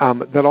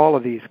 That all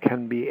of these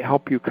can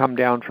help you come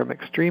down from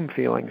extreme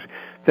feelings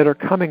that are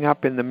coming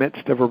up in the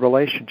midst of a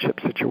relationship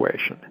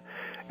situation,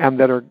 and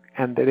that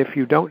if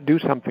you don't do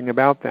something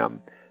about them,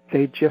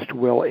 they just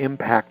will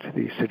impact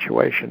the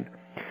situation.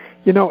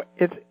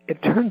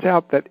 It turns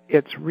out that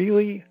it's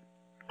really,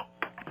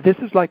 this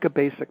is like a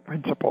basic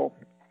principle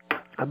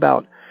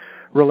about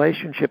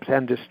relationships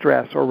and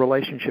distress, or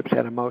relationships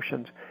and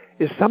emotions,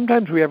 is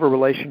sometimes we have a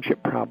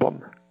relationship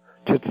problem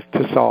to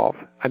solve.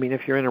 I mean,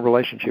 if you're in a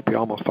relationship, you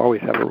almost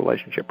always have a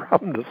relationship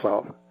problem to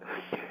solve.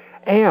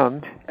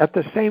 And at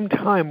the same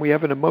time, we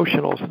have an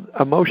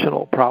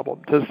emotional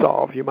problem to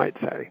solve, you might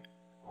say.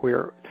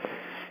 We're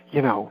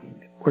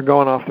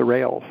going off the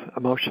rails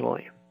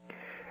emotionally.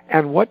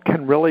 And what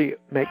can really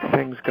make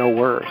things go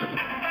worse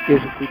is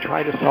if we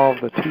try to solve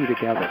the two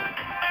together.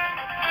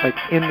 Like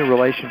in the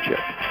relationship,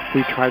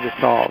 we try to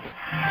solve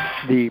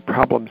the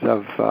problems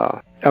of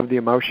the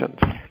emotions.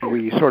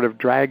 We sort of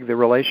drag the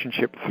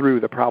relationship through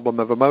the problem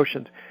of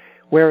emotions,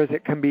 whereas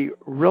it can be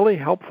really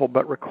helpful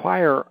but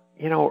require,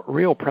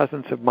 real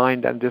presence of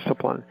mind and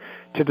discipline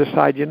to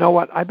decide,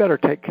 I better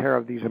take care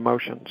of these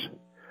emotions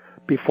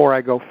before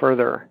I go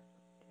further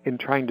in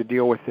trying to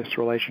deal with this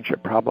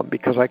relationship problem,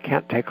 because I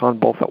can't take on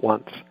both at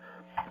once.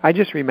 I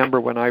just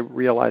remember when I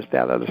realized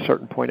that at a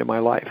certain point in my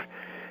life,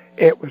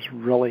 it was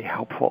really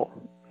helpful.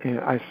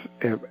 I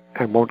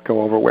won't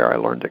go over where I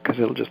learned it because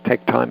it'll just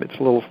take time. It's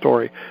a little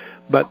story.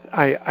 But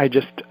I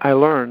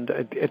learned,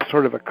 it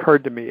sort of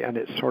occurred to me, and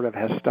it sort of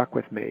has stuck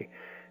with me.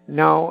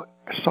 Now,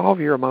 solve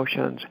your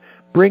emotions.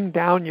 Bring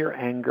down your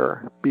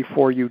anger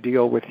before you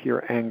deal with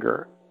your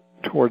anger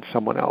towards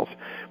someone else.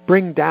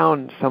 Bring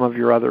down some of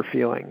your other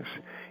feelings.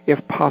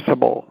 If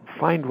possible,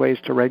 find ways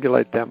to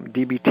regulate them.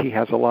 DBT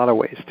has a lot of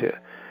ways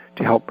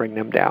to help bring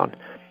them down.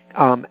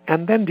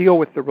 And then deal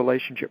with the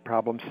relationship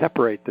problem.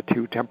 Separate the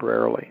two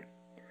temporarily.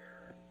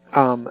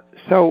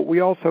 So we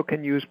also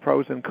can use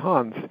pros and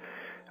cons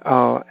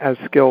as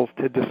skills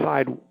to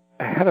decide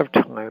ahead of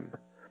time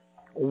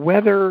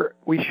whether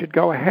we should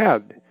go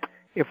ahead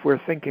if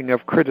we're thinking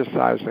of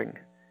criticizing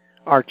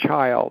our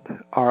child,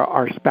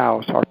 our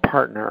spouse, our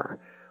partner,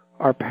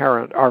 our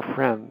parent, our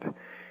friend,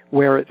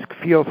 where it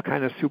feels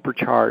kind of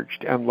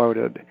supercharged and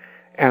loaded,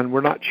 and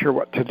we're not sure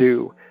what to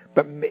do.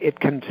 But it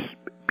can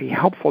be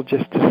helpful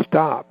just to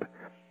stop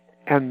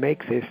and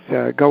make this,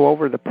 go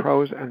over the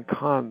pros and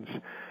cons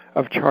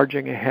of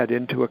charging ahead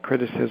into a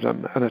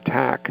criticism, an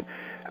attack,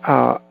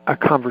 a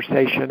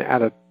conversation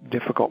at a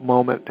difficult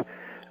moment,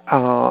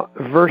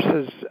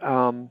 versus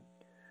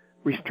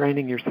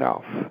restraining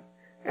yourself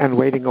and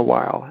waiting a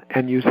while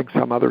and using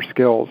some other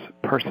skills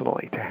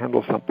personally to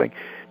handle something.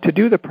 To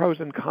do the pros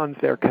and cons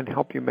there can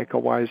help you make a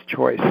wise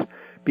choice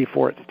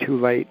before it's too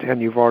late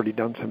and you've already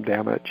done some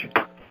damage.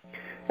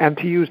 And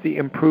to use the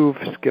improve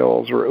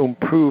skills or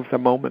improve the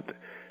moment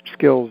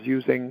skills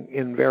using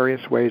in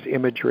various ways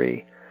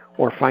imagery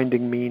or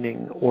finding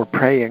meaning or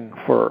praying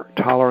for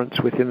tolerance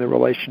within the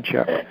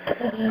relationship,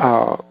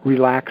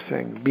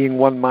 relaxing, being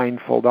one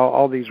mindful,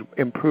 all these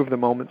improve the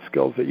moment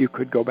skills that you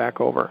could go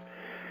back over.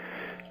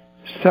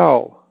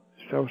 So.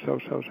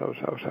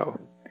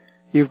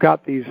 You've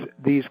got these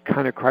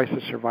kind of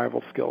crisis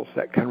survival skills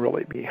that can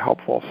really be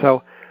helpful.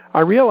 So I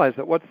realize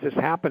that what's just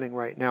happening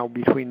right now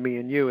between me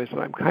and you is that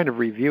I'm kind of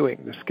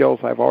reviewing the skills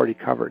I've already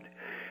covered.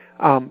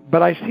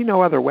 But I see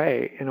no other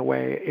way, in a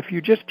way. If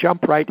you just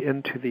jump right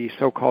into the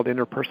so-called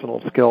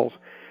interpersonal skills,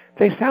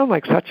 they sound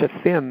like such a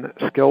thin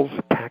skills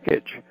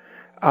package.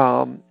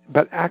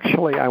 But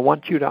actually, I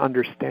want you to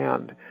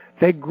understand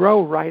they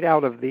grow right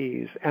out of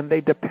these, and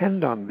they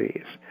depend on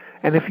these.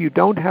 And if you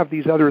don't have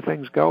these other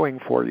things going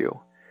for you,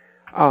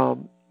 a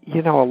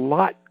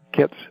lot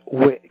gets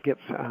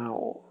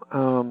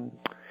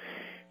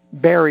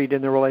buried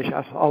in the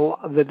relationship.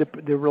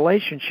 The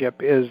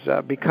relationship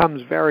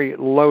becomes very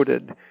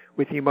loaded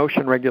with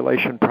emotion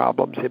regulation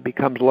problems. It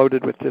becomes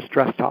loaded with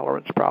distress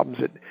tolerance problems.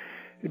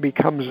 It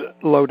becomes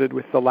loaded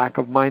with the lack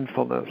of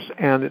mindfulness,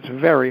 and it's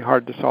very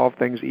hard to solve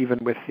things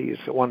even with these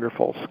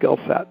wonderful skill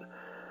set.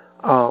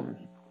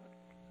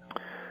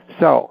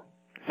 So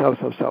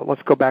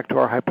let's go back to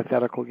our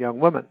hypothetical young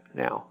woman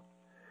now.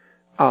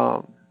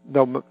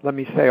 Though let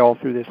me say all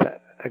through this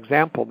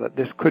example that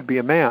this could be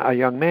a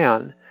young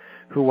man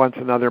who wants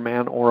another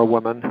man or a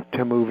woman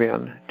to move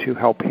in to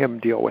help him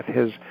deal with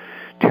his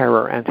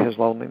terror and his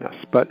loneliness.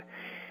 But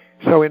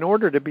so in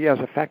order to be as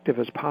effective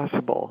as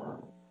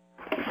possible,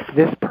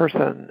 this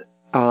person,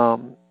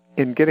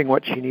 in getting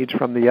what she needs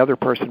from the other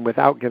person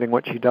without getting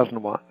what she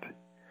doesn't want,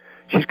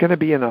 she's going to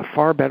be in a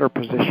far better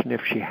position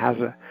if she has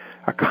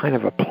a kind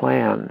of a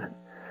plan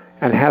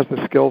and has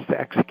the skills to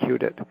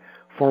execute it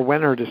for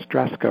when her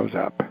distress goes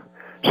up,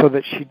 so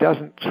that she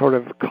doesn't sort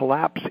of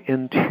collapse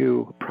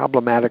into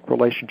problematic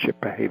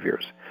relationship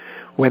behaviors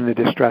when the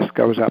distress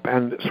goes up,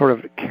 and sort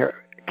of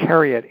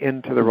carry it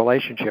into the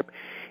relationship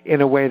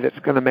in a way that's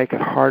going to make it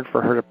hard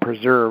for her to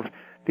preserve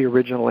the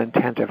original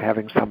intent of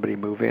having somebody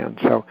move in.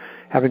 So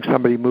having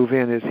somebody move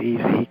in is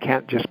he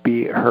can't just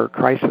be her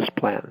crisis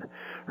plan,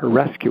 her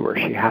rescuer.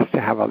 She has to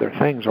have other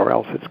things, or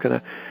else it's going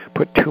to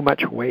put too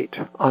much weight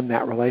on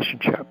that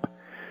relationship.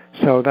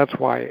 So that's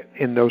why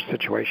in those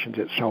situations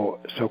it's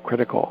so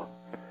critical.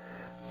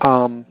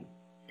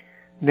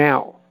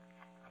 Now,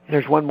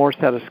 there's one more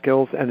set of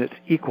skills, and it's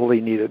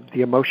equally needed,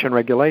 the emotion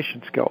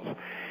regulation skills.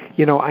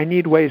 I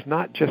need ways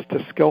not just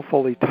to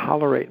skillfully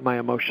tolerate my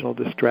emotional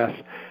distress.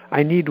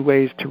 I need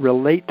ways to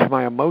relate to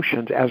my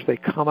emotions as they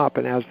come up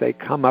and as they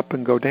come up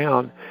and go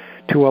down,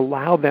 to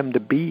allow them to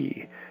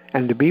be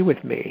and to be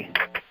with me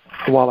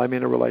while I'm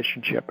in a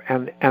relationship,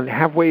 and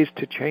have ways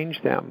to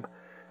change them,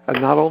 and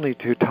not only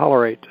to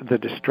tolerate the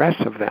distress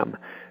of them,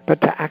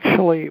 but to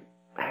actually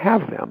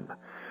have them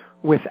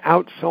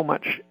without so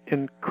much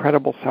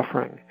incredible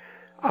suffering,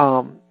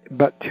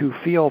 but to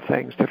feel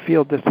things, to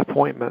feel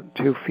disappointment,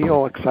 to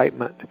feel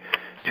excitement,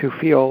 to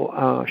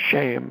feel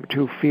shame,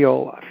 to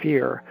feel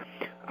fear,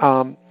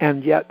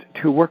 and yet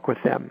to work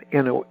with them,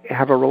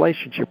 have a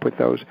relationship with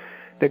those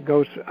that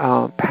goes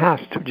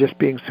past just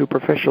being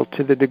superficial,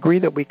 to the degree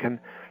that we can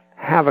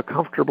have a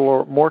comfortable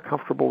or more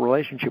comfortable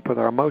relationship with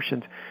our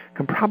emotions,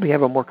 can probably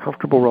have a more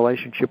comfortable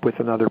relationship with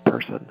another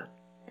person.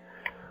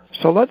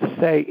 So let's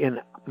say in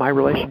my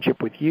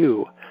relationship with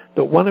you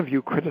that one of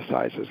you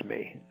criticizes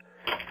me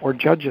or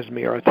judges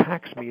me or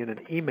attacks me in an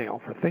email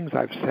for things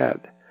I've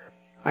said.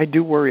 I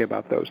do worry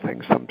about those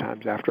things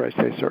sometimes after I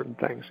say certain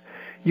things.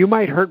 You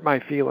might hurt my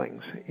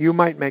feelings. You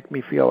might make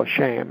me feel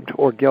ashamed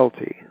or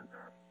guilty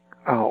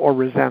or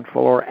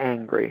resentful or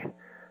angry.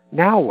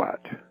 Now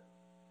what?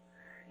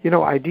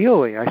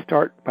 Ideally, I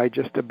start by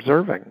just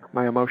observing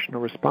my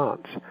emotional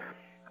response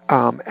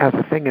as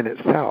a thing in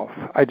itself.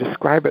 I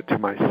describe it to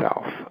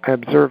myself. I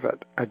observe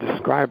it. I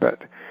describe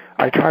it.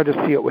 I try to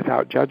see it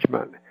without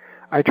judgment.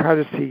 I try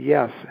to see,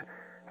 yes,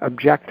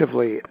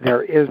 objectively,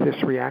 there is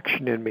this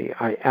reaction in me.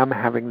 I am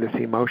having this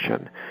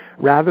emotion.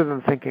 Rather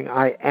than thinking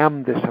I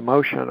am this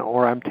emotion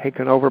or I'm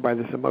taken over by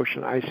this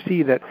emotion, I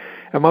see that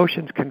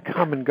emotions can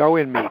come and go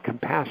in me, can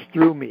pass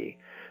through me,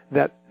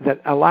 that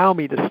allow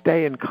me to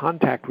stay in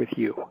contact with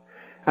you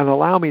and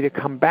allow me to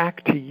come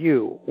back to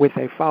you with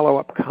a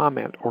follow-up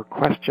comment or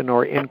question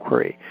or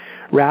inquiry,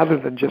 rather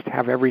than just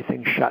have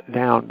everything shut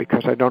down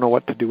because I don't know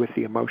what to do with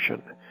the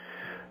emotion.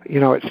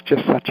 It's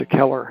just such a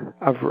killer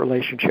of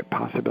relationship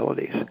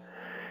possibilities.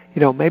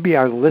 Maybe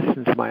I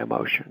listen to my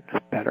emotion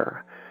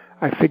better.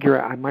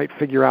 I might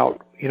figure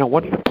out,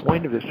 what's the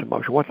point of this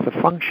emotion? What's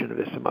the function of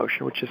this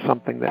emotion, which is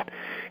something that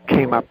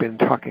came up in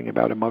talking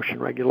about emotion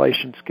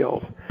regulation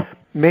skills.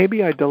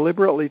 Maybe I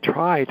deliberately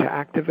try to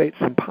activate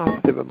some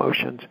positive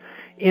emotions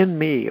in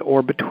me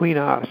or between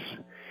us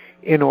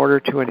in order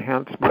to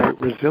enhance my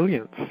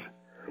resilience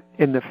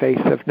in the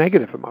face of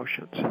negative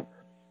emotions.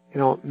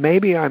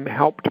 Maybe I'm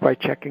helped by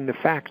checking the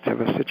facts of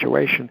a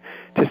situation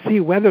to see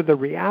whether the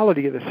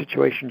reality of the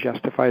situation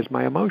justifies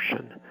my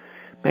emotion.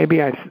 Maybe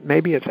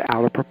it's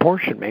out of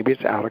proportion. Maybe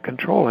it's out of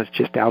control. It's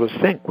just out of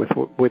sync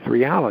with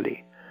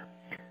reality.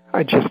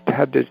 I just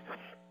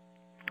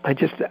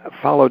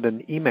followed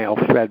an email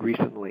thread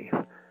recently,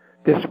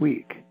 this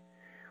week,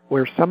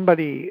 where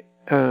somebody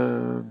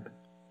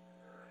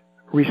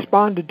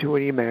responded to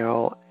an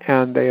email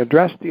and they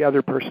addressed the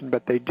other person,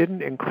 but they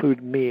didn't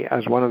include me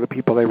as one of the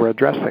people they were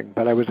addressing,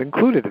 but I was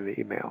included in the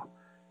email.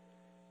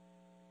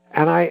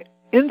 And I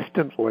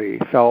instantly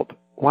felt,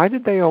 why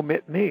did they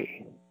omit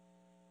me?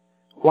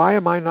 Why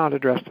am I not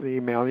addressed in the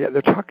email? Yet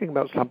they're talking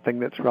about something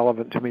that's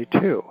relevant to me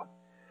too.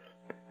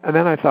 And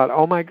then I thought,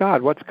 oh my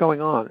God, what's going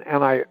on?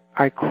 And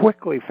I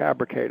quickly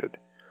fabricated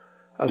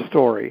a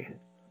story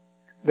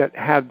that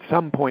had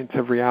some points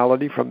of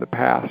reality from the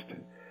past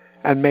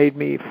and made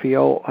me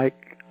feel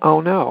like,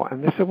 oh no.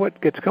 And this is what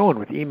gets going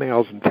with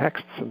emails and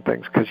texts and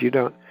things, because you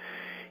don't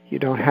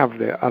have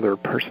the other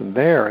person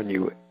there, and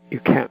you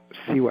can't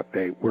see what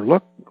they were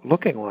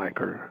looking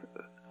like or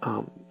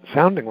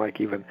sounding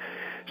like even.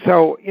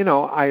 So,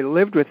 I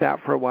lived with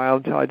that for a while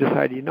until I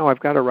decided, I've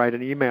got to write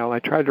an email. I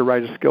tried to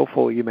write a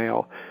skillful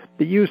email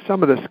that used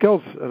some of the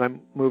skills that I'm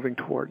moving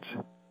towards.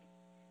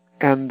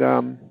 And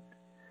then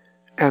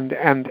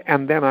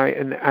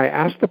I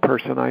asked the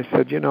person, I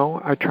said,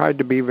 I tried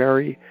to be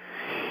very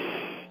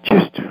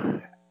just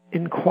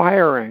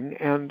inquiring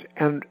and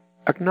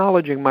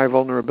acknowledging my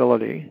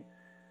vulnerability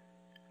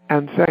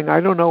and saying, I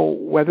don't know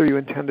whether you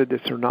intended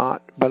this or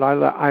not, but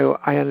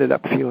I ended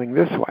up feeling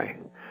this way.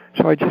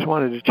 So I just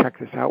wanted to check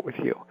this out with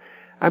you.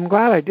 I'm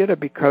glad I did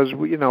it because,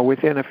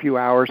 within a few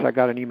hours I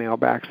got an email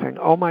back saying,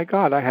 oh my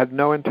God, I had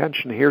no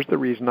intention. Here's the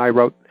reason I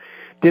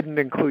didn't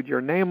include your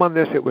name on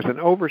this. It was an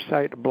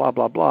oversight, blah,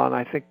 blah, blah. And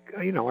I think,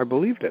 I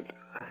believed it.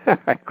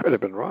 I could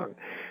have been wrong,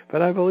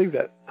 but I believed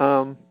it.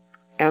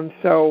 And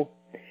so,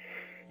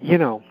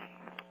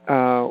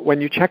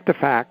 when you check the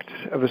facts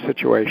of a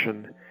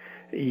situation,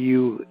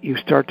 you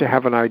start to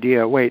have an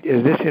idea, wait,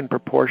 is this in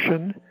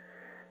proportion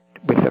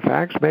with the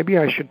facts? Maybe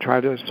I should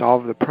try to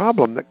solve the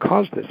problem that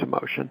caused this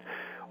emotion.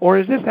 Or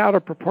is this out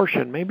of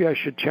proportion? Maybe I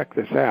should check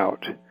this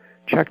out,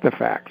 check the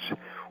facts.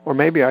 Or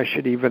maybe I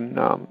should even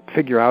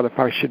figure out if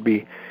I should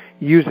be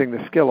using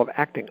the skill of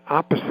acting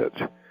opposite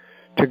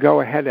to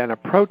go ahead and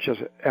approach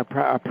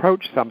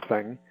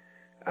something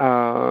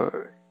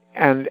and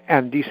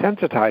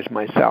desensitize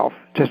myself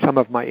to some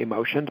of my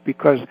emotions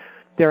because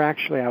they're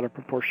actually out of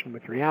proportion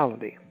with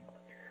reality.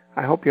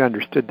 I hope you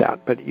understood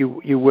that, but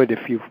you would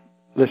if you've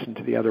listened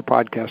to the other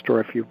podcast or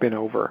if you've been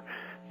over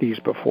these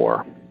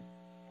before.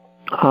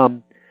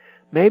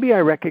 Maybe I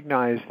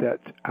recognize that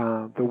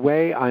the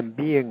way I'm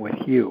being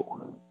with you,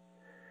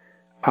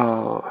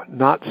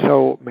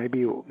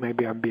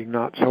 maybe I'm being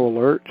not so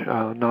alert,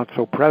 not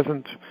so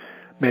present.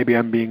 Maybe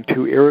I'm being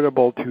too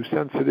irritable, too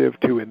sensitive,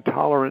 too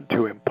intolerant,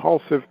 too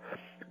impulsive.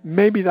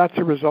 Maybe that's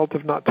a result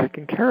of not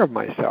taking care of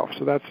myself.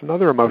 So that's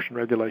another emotion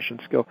regulation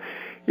skill.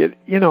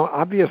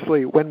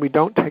 Obviously, when we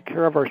don't take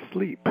care of our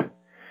sleep,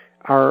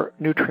 our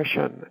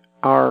nutrition,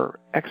 our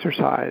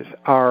exercise,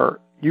 our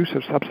use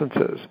of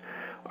substances,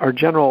 our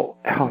general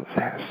health,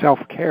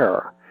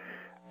 self-care,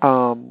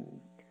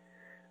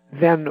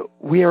 then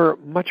we are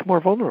much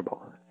more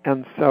vulnerable.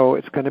 And so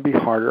it's going to be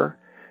harder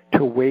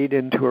to wade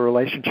into a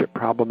relationship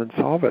problem and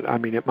solve it. I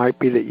mean, it might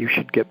be that you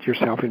should get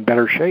yourself in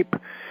better shape,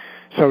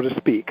 so to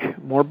speak,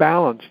 more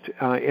balanced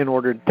in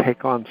order to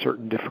take on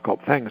certain difficult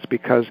things,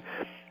 because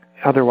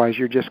otherwise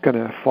you're just going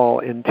to fall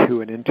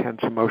into an intense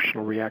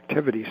emotional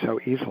reactivity so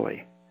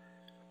easily.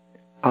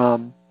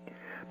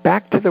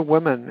 Back to the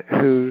woman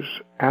who's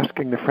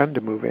asking the friend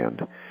to move in.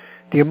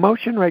 The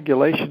emotion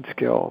regulation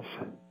skills,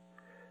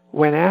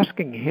 when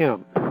asking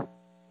him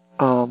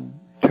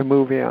to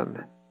move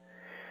in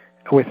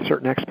with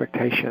certain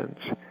expectations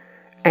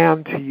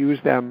and to use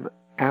them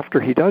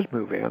after he does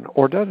move in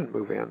or doesn't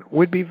move in,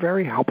 would be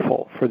very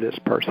helpful for this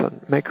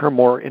person, make her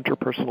more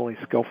interpersonally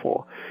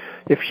skillful.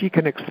 If she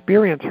can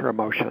experience her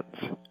emotions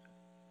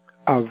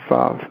of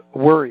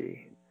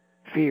worry,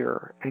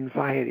 fear,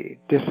 anxiety,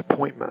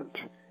 disappointment,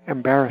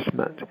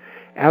 embarrassment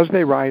as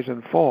they rise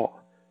and fall,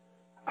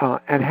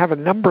 and have a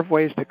number of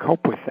ways to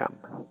cope with them,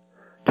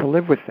 to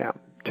live with them,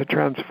 to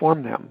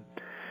transform them,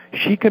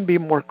 she can be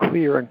more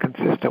clear and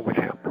consistent with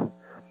him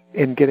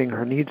in getting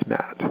her needs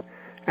met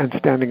and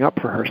standing up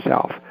for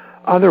herself.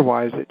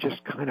 Otherwise, it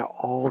just kind of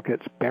all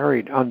gets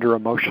buried under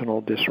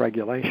emotional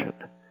dysregulation.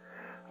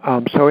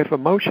 So if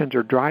emotions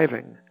are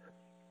driving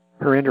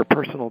her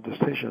interpersonal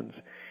decisions,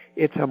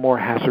 it's a more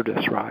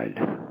hazardous ride.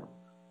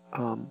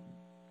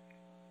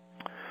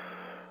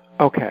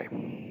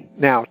 Okay.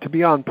 Now, to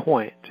be on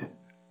point,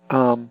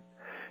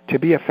 to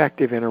be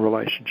effective in a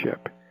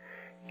relationship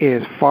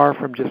is far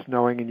from just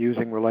knowing and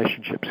using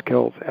relationship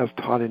skills as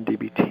taught in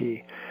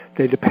DBT.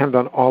 They depend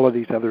on all of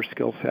these other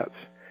skill sets.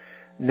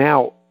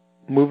 Now,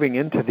 moving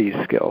into these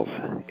skills,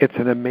 it's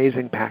an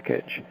amazing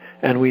package,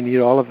 and we need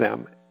all of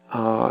them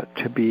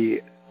to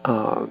be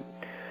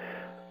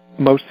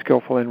most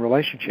skillful in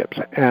relationships.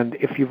 And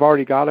if you've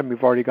already got them,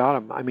 you've already got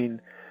them. I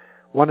mean,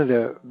 one of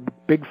the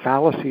big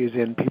fallacies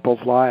in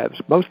people's lives,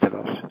 most of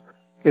us,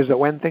 is that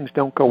when things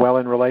don't go well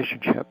in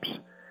relationships,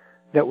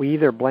 that we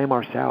either blame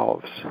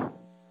ourselves,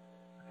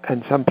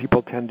 and some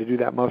people tend to do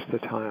that most of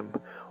the time,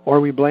 or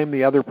we blame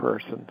the other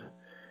person,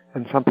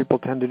 and some people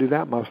tend to do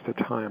that most of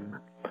the time.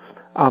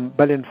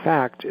 But in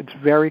fact, it's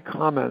very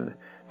common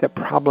that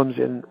problems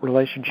in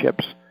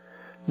relationships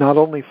not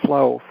only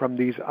flow from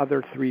these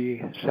other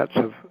three sets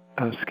of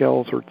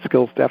skills or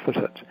skills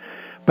deficits,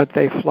 but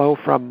they flow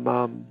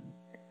from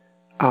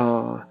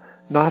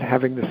not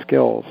having the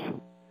skills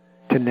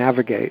to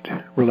navigate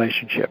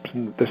relationships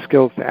and the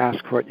skills to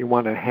ask for what you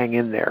want and hang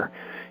in there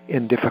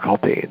in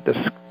difficulty,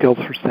 the skills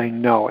for saying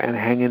no and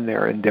hang in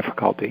there in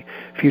difficulty.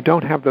 If you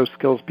don't have those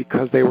skills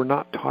because they were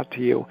not taught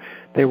to you,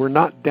 they were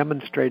not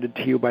demonstrated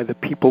to you by the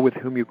people with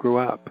whom you grew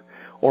up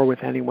or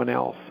with anyone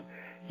else,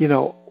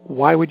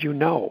 why would you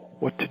know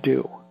what to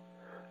do?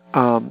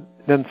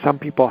 Then some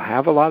people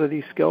have a lot of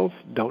these skills,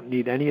 don't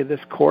need any of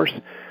this course,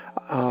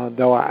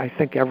 though I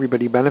think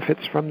everybody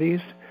benefits from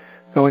these,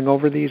 going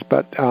over these.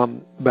 But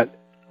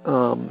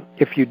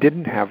if you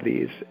didn't have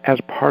these as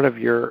part of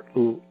your,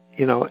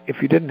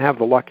 if you didn't have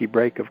the lucky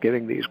break of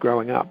getting these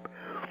growing up,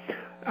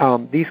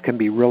 these can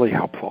be really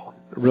helpful,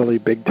 really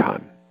big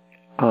time.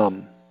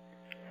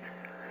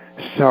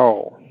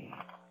 So.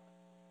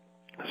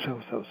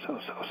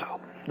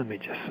 Let me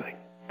just think.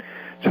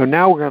 So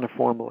now we're going to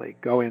formally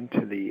go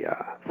into the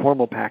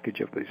formal package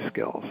of these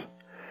skills,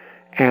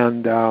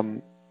 and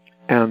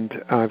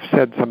I've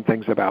said some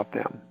things about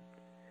them.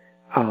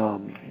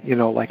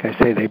 Like I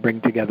say, they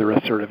bring together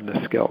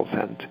assertiveness skills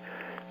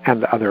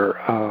and other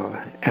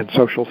and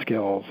social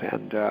skills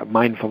and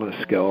mindfulness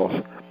skills.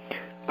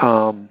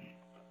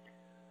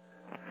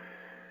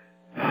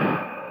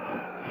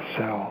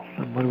 So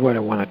what do I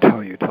want to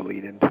tell you to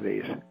lead into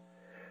these?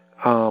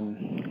 I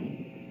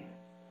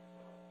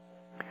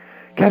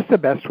guess the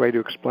best way to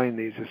explain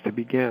these is to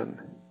begin.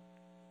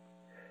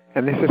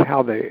 And this is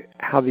how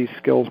these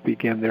skills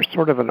begin. There's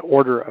sort of an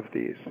order of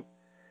these.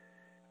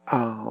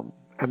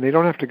 And they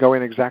don't have to go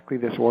in exactly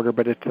this order,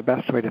 but it's the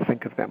best way to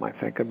think of them, I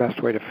think, the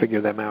best way to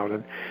figure them out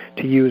and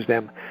to use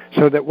them.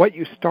 So that what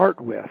you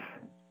start with,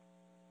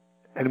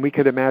 and we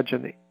could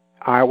imagine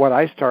what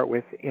I start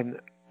with in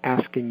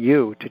asking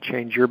you to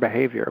change your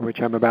behavior,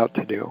 which I'm about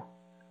to do,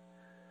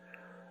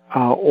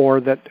 or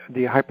that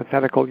the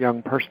hypothetical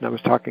young person I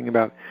was talking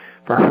about,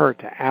 for her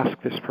to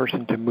ask this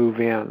person to move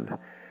in,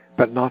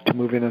 but not to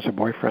move in as a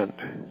boyfriend.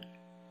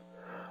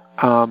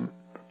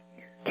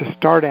 To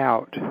start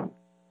out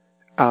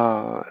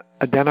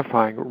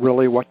identifying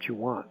really what you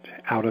want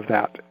out of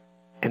that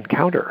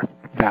encounter,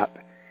 that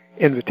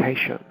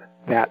invitation,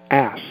 that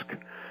ask,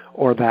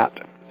 or that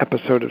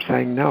episode of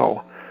saying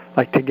no.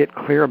 Like, to get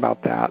clear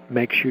about that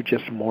makes you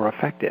just more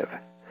effective.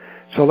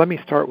 So let me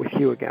start with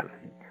you again.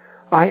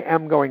 I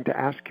am going to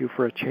ask you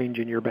for a change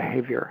in your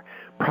behavior.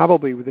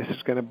 Probably this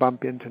is going to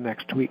bump into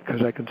next week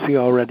because I can see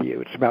already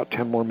it's about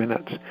 10 more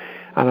minutes.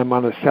 And I'm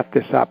going to set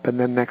this up, and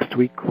then next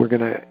week we're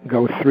going to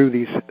go through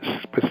these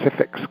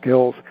specific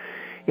skills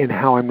in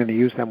how I'm going to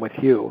use them with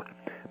you.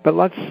 But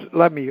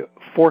let me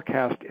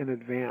forecast in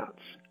advance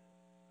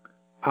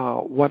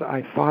what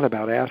I thought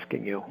about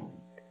asking you.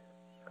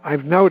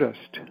 I've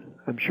noticed,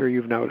 I'm sure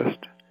you've noticed,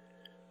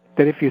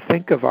 that if you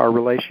think of our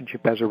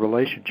relationship as a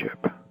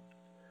relationship,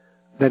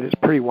 that it's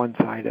pretty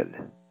one-sided,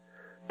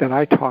 that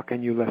I talk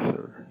and you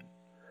listen,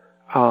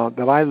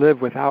 that I live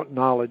without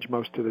knowledge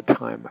most of the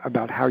time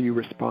about how you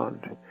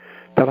respond,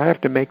 that I have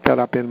to make that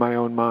up in my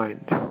own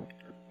mind.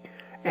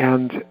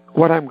 And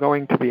what I'm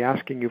going to be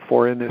asking you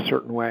for in a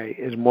certain way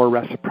is more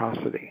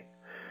reciprocity,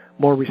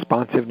 more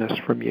responsiveness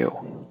from you.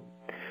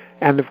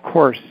 And of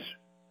course,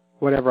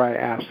 whatever I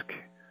ask,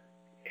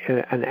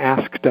 an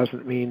ask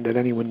doesn't mean that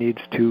anyone needs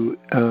to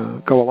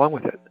go along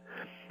with it.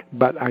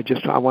 But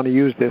I want to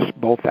use this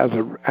both as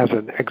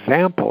an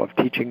example of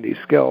teaching these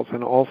skills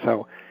and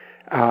also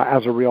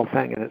as a real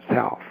thing in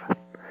itself.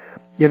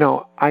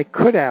 I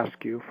could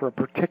ask you for a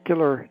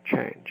particular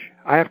change.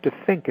 I have to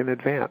think in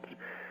advance.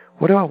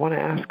 What do I want to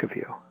ask of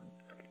you?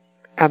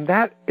 And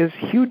that is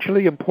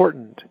hugely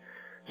important.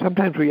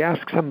 Sometimes we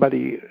ask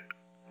somebody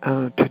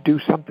to do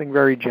something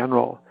very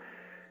general,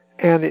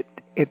 and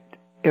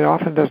it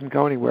often doesn't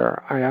go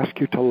anywhere. I ask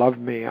you to love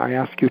me. I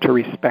ask you to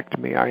respect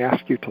me. I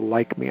ask you to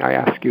like me. I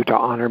ask you to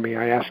honor me.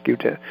 I ask you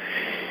to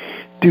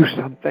do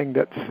something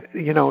that's,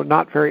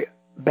 not very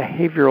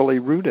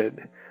behaviorally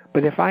rooted.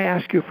 But if I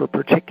ask you for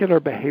particular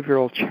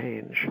behavioral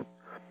change,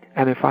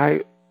 and if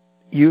I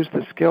use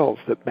the skills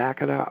that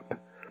back it up,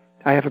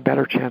 I have a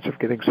better chance of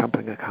getting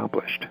something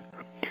accomplished.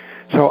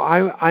 So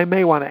I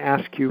may want to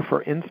ask you,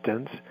 for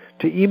instance,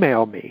 to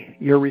email me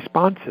your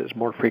responses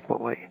more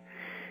frequently.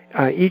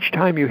 Each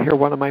time you hear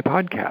one of my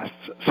podcasts,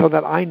 so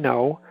that I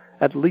know,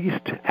 at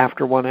least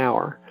after 1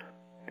 hour,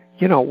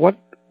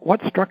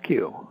 what struck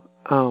you,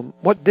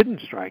 what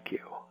didn't strike you,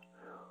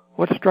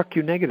 what struck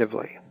you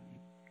negatively.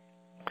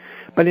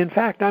 But in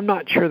fact, I'm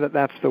not sure that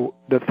that's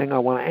the thing I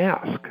want to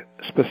ask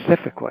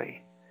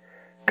specifically,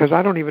 because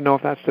I don't even know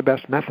if that's the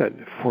best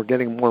method for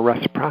getting more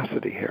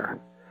reciprocity here.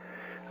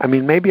 I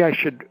mean, maybe I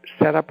should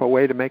set up a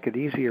way to make it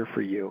easier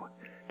for you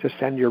to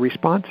send your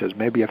responses,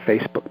 maybe a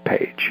Facebook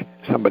page,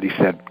 somebody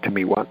said to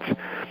me once.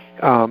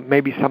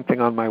 Maybe something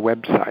on my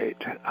website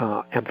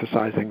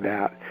emphasizing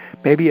that.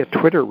 Maybe a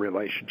Twitter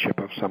relationship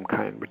of some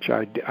kind, which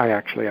I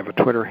actually have a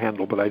Twitter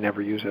handle, but I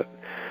never use it.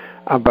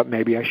 But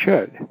maybe I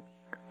should.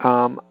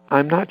 I'm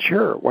not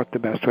sure what the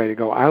best way to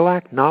go. I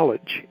lack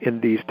knowledge in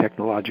these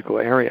technological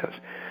areas.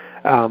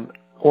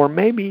 Or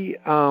maybe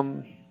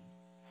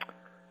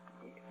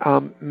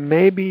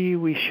maybe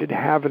we should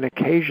have an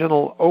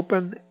occasional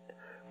open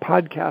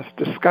podcast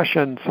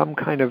discussion, some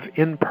kind of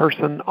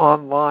in-person,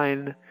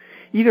 online,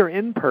 either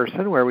in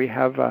person where we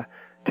have a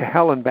To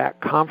Hell and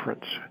Back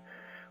conference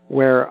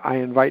where I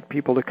invite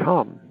people to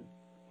come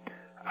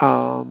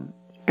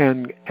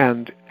and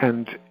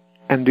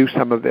do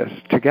some of this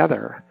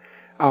together,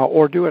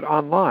 or do it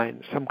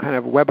online, some kind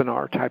of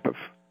webinar type of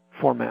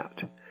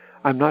format.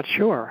 I'm not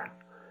sure.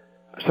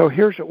 So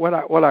here's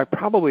what I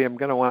probably am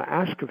going to want to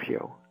ask of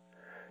you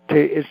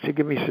is to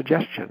give me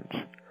suggestions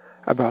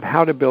about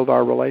how to build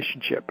our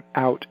relationship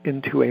out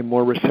into a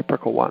more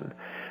reciprocal one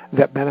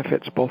that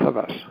benefits both of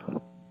us.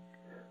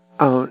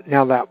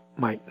 Now, that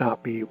might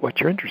not be what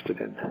you're interested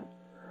in.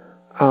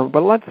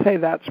 But let's say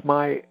that's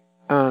my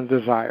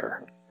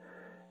desire.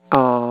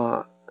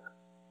 And,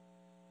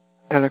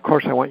 of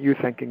course, I want you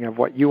thinking of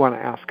what you want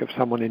to ask of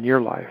someone in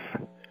your life.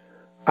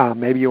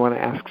 Maybe you want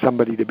to ask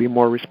somebody to be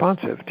more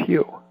responsive to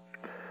you,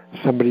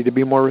 somebody to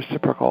be more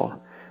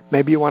reciprocal.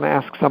 Maybe you want to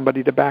ask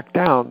somebody to back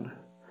down.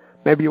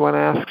 Maybe you want to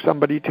ask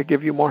somebody to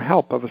give you more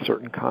help of a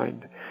certain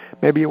kind.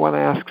 Maybe you want to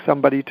ask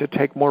somebody to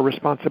take more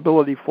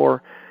responsibility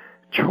for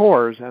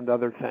chores and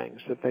other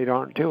things that they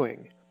aren't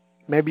doing.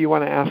 Maybe you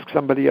want to ask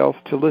somebody else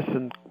to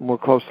listen more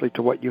closely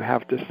to what you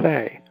have to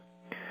say.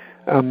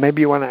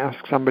 Maybe you want to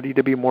ask somebody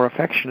to be more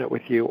affectionate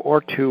with you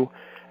or to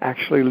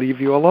actually leave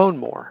you alone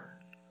more.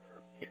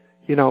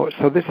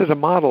 So this is a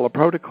model, a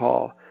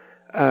protocol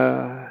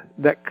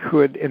that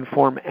could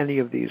inform any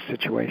of these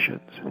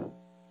situations.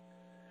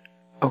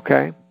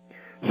 Okay?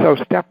 So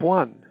step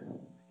one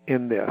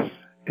in this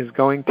is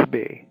going to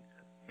be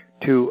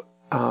to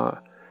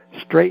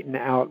straighten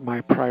out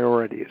my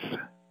priorities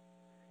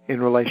in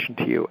relation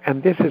to you.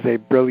 And this is a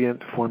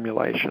brilliant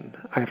formulation,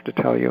 I have to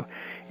tell you.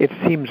 It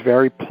seems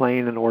very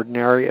plain and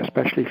ordinary,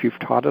 especially if you've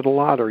taught it a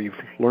lot or you've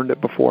learned it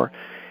before.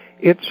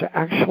 It's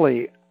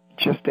actually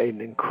just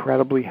an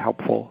incredibly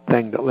helpful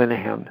thing that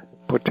Linehan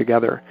put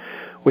together,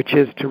 which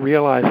is to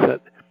realize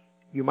that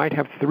you might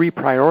have three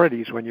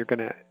priorities when you're going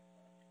to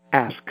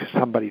ask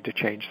somebody to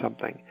change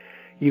something.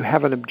 You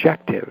have an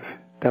objective.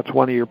 That's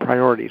one of your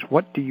priorities.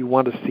 What do you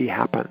want to see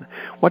happen?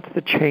 What's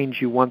the change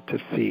you want to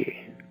see?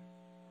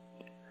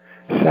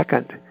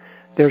 Second,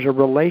 there's a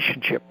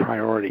relationship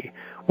priority.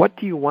 What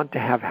do you want to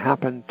have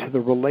happen to the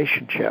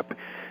relationship?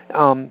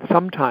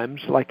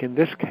 Sometimes, like in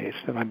this case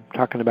that I'm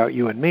talking about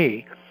you and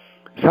me,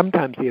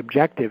 sometimes the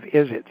objective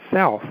is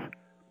itself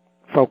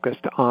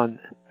focused on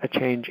a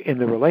change in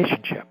the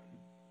relationship.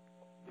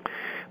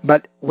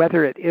 But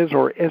whether it is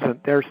or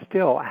isn't, there's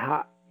still,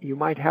 you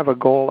might have a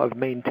goal of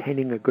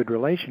maintaining a good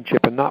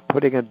relationship and not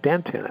putting a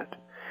dent in it.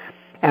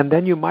 And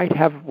then you might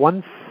have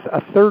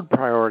a third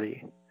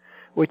priority,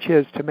 which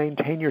is to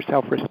maintain your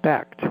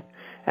self-respect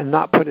and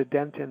not put a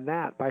dent in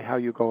that by how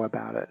you go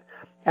about it.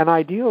 And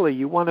ideally,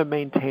 you want to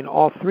maintain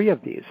all three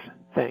of these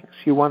things.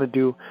 You want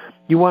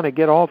to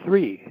get all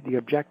three, the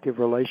objective,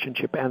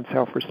 relationship, and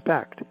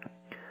self-respect.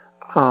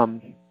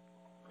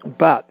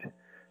 But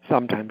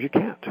sometimes you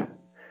can't.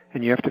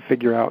 And you have to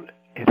figure out,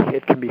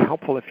 it can be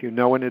helpful if you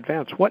know in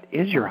advance, what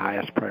is your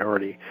highest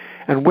priority?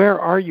 And where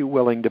are you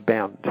willing to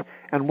bend?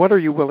 And what are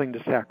you willing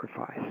to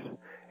sacrifice?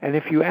 And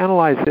if you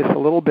analyze this a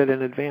little bit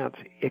in advance,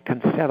 it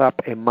can set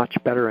up a much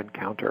better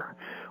encounter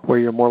where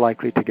you're more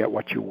likely to get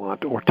what you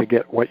want or to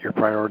get what your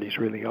priorities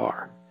really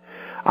are.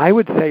 I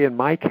would say in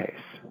my case,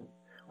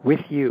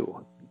 with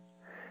you,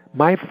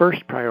 my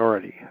first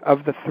priority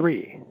of the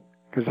three,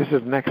 because this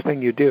is the next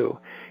thing you do,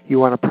 you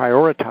want to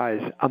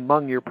prioritize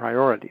among your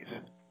priorities.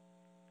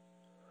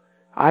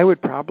 I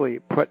would probably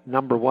put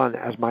number one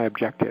as my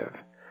objective.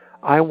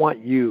 I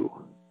want you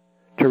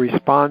to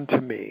respond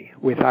to me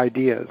with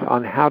ideas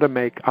on how to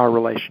make our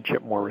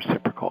relationship more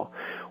reciprocal,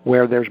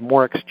 where there's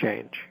more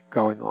exchange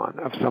going on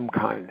of some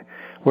kind,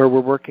 where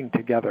we're working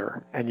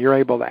together and you're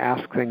able to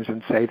ask things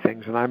and say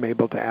things and I'm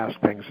able to ask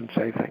things and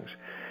say things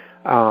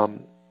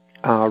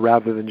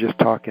rather than just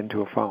talk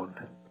into a phone.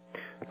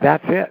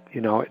 That's it.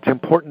 It's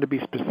important to be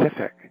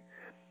specific.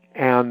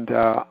 And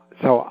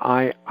so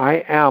I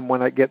am,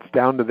 when it gets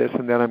down to this,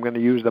 and then I'm going to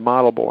use the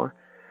model more,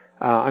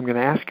 I'm going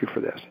to ask you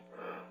for this.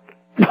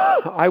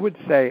 I would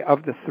say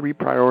of the three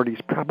priorities,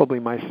 probably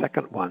my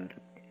second one,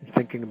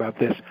 thinking about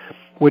this,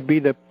 would be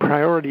the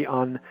priority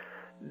on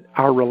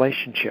our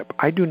relationship.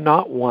 I do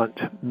not want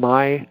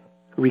my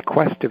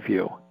request of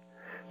you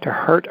to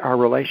hurt our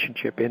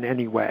relationship in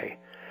any way.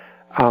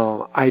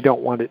 I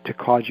don't want it to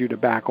cause you to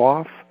back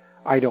off.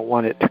 I don't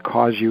want it to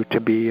cause you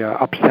to be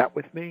upset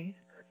with me.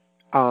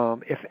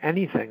 If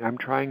anything, I'm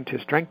trying to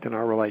strengthen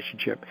our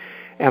relationship,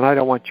 and I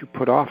don't want you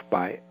put off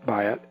by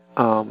it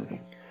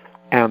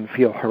and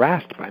feel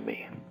harassed by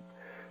me.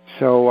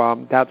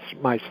 So that's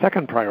my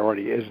second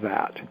priority, is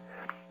that.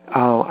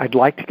 I'd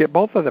like to get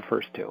both of the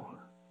first two.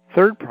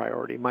 Third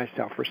priority, my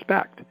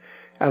self-respect.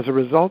 As a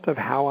result of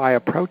how I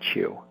approach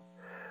you,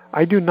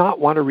 I do not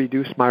want to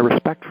reduce my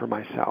respect for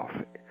myself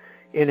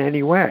in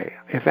any way.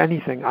 If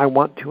anything, I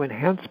want to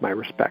enhance my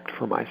respect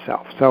for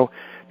myself. So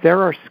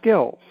there are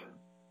skills.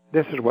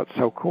 This is what's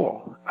so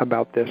cool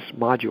about this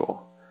module.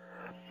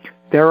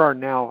 There are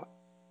now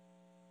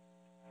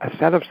a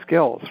set of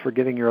skills for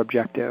getting your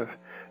objective,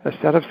 a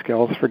set of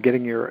skills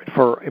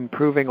for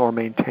improving or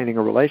maintaining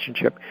a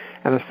relationship,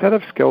 and a set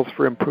of skills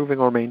for improving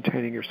or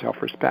maintaining your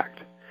self-respect.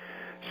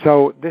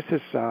 So this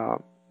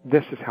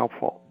is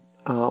helpful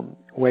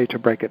way to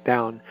break it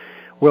down.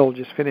 We'll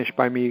just finish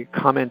by me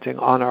commenting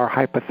on our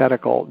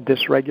hypothetical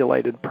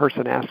dysregulated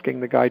person asking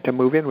the guy to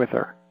move in with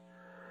her.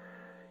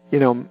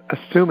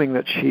 Assuming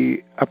that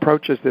she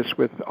approaches this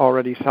with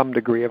already some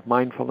degree of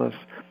mindfulness,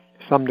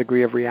 some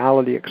degree of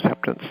reality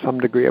acceptance, some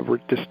degree of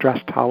distress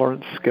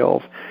tolerance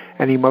skills,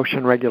 and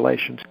emotion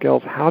regulation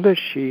skills, how does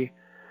she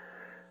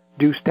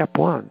do step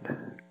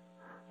one?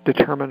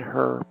 Determine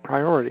her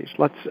priorities.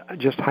 Let's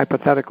just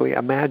hypothetically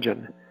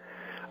imagine.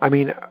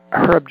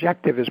 Her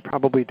objective is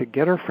probably to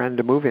get her friend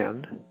to move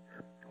in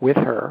with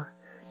her,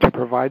 to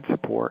provide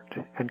support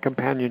and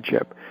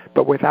companionship,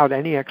 but without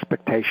any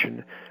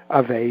expectation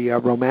of a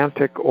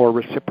romantic or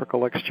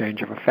reciprocal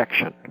exchange of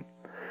affection.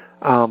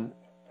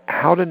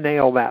 How to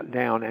nail that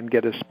down and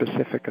get as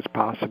specific as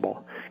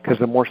possible, because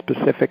the more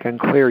specific and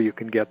clear you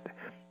can get,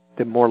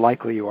 the more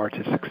likely you are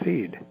to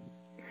succeed.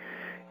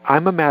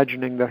 I'm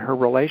imagining that her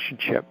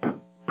relationship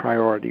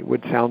priority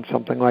would sound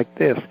something like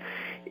this: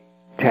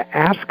 to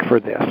ask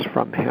for this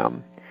from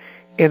him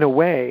in a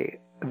way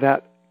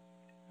that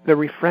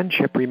the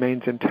friendship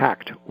remains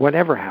intact,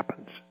 whatever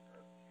happens,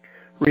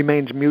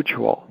 remains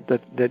mutual,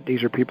 that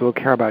these are people who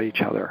care about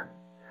each other,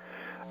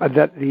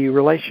 that the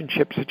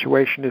relationship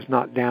situation is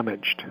not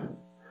damaged,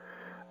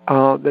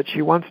 that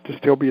she wants to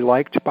still be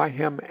liked by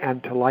him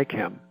and to like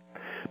him,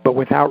 but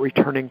without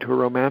returning to a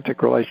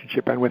romantic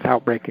relationship and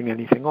without breaking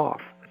anything off.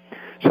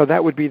 So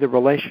that would be the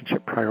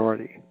relationship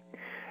priority.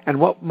 And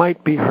what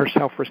might be her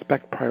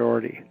self-respect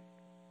priority?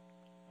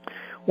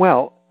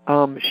 Well,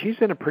 she's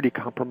in a pretty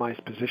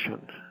compromised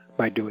position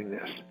by doing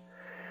this.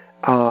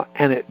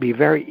 And it'd be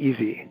very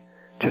easy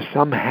to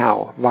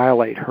somehow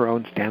violate her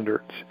own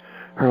standards,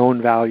 her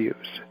own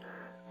values,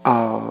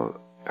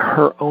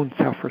 her own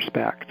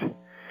self-respect.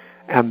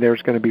 And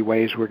there's going to be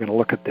ways we're going to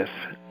look at this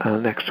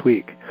next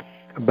week.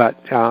 But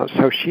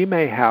so she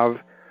may have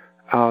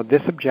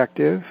this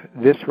objective,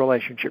 this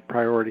relationship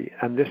priority,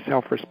 and this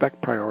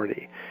self-respect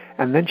priority.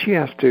 And then she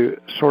has to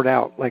sort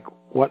out,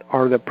 what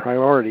are the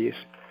priorities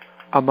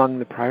among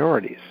the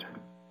priorities,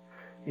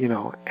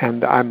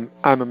 and I'm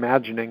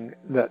imagining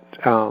that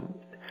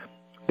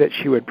that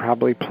she would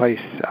probably place,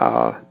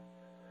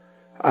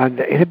 and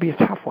it'd be a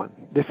tough one.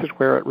 This is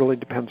where it really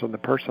depends on the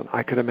person.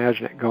 I could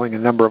imagine it going a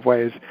number of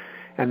ways,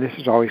 and this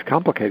is always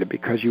complicated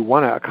because you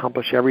want to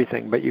accomplish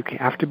everything, but you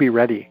have to be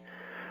ready.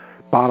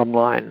 Bottom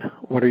line,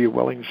 what are you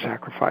willing to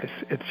sacrifice?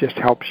 It just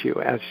helps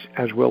you, as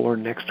we'll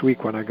learn next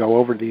week when I go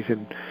over these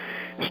and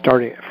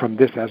starting from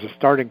this as a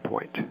starting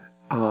point.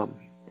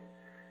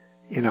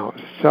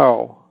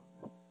 So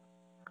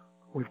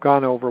we've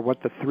gone over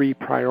what the three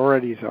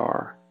priorities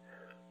are,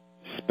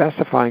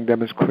 specifying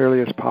them as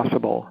clearly as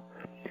possible,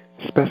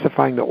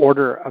 specifying the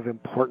order of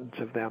importance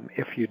of them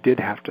if you did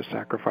have to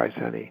sacrifice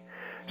any.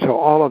 So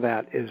all of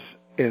that is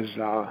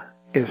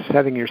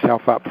setting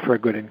yourself up for a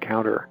good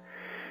encounter.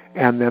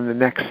 And then the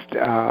next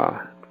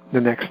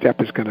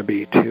step is going to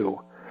be to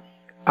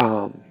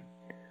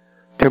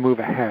move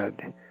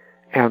ahead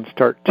and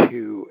start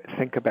to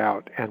think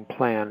about and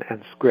plan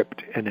and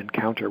script an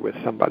encounter with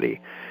somebody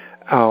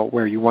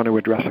where you want to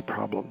address a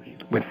problem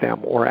with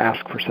them or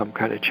ask for some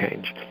kind of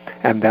change.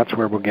 And that's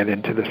where we'll get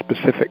into the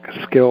specific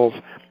skills,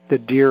 the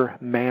dear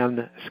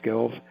man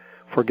skills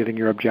for getting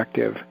your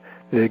objective,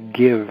 the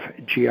give,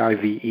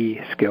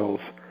 G-I-V-E skills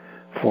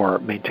for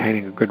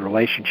maintaining a good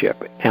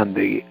relationship, and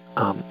the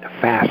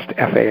FAST,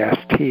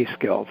 F-A-S-T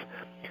skills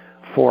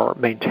for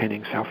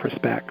maintaining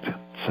self-respect.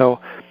 So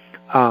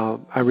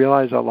I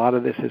realize a lot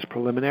of this is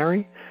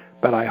preliminary,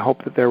 but I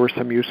hope that there were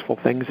some useful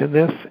things in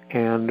this.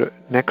 And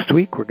next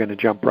week we're going to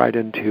jump right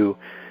into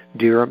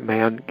Dear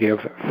Man, Give,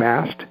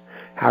 Fast,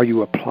 how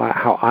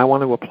I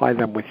want to apply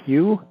them with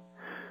you,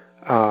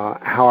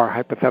 how our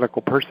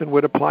hypothetical person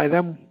would apply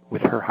them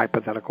with her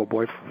hypothetical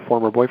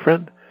former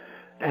boyfriend,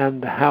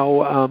 and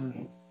how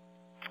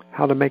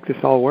to make this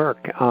all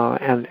work,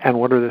 and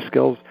what are the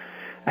skills,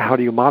 how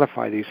do you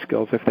modify these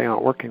skills if they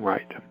aren't working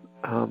right.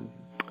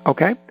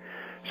 Okay?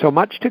 So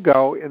much to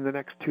go in the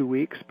next 2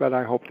 weeks, but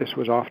I hope this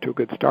was off to a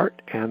good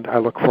start, and I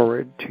look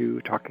forward to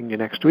talking to you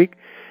next week.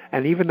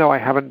 And even though I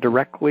haven't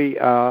directly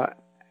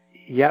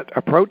yet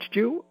approached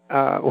you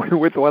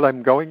with what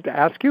I'm going to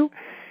ask you,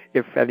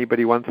 if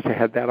anybody wants to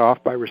head that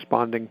off by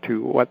responding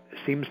to what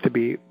seems to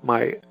be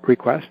my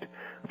request,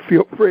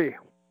 feel free.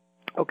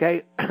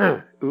 Okay?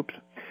 Oops.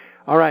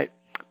 All right.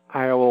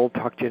 I will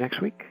talk to you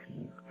next week.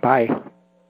 Bye.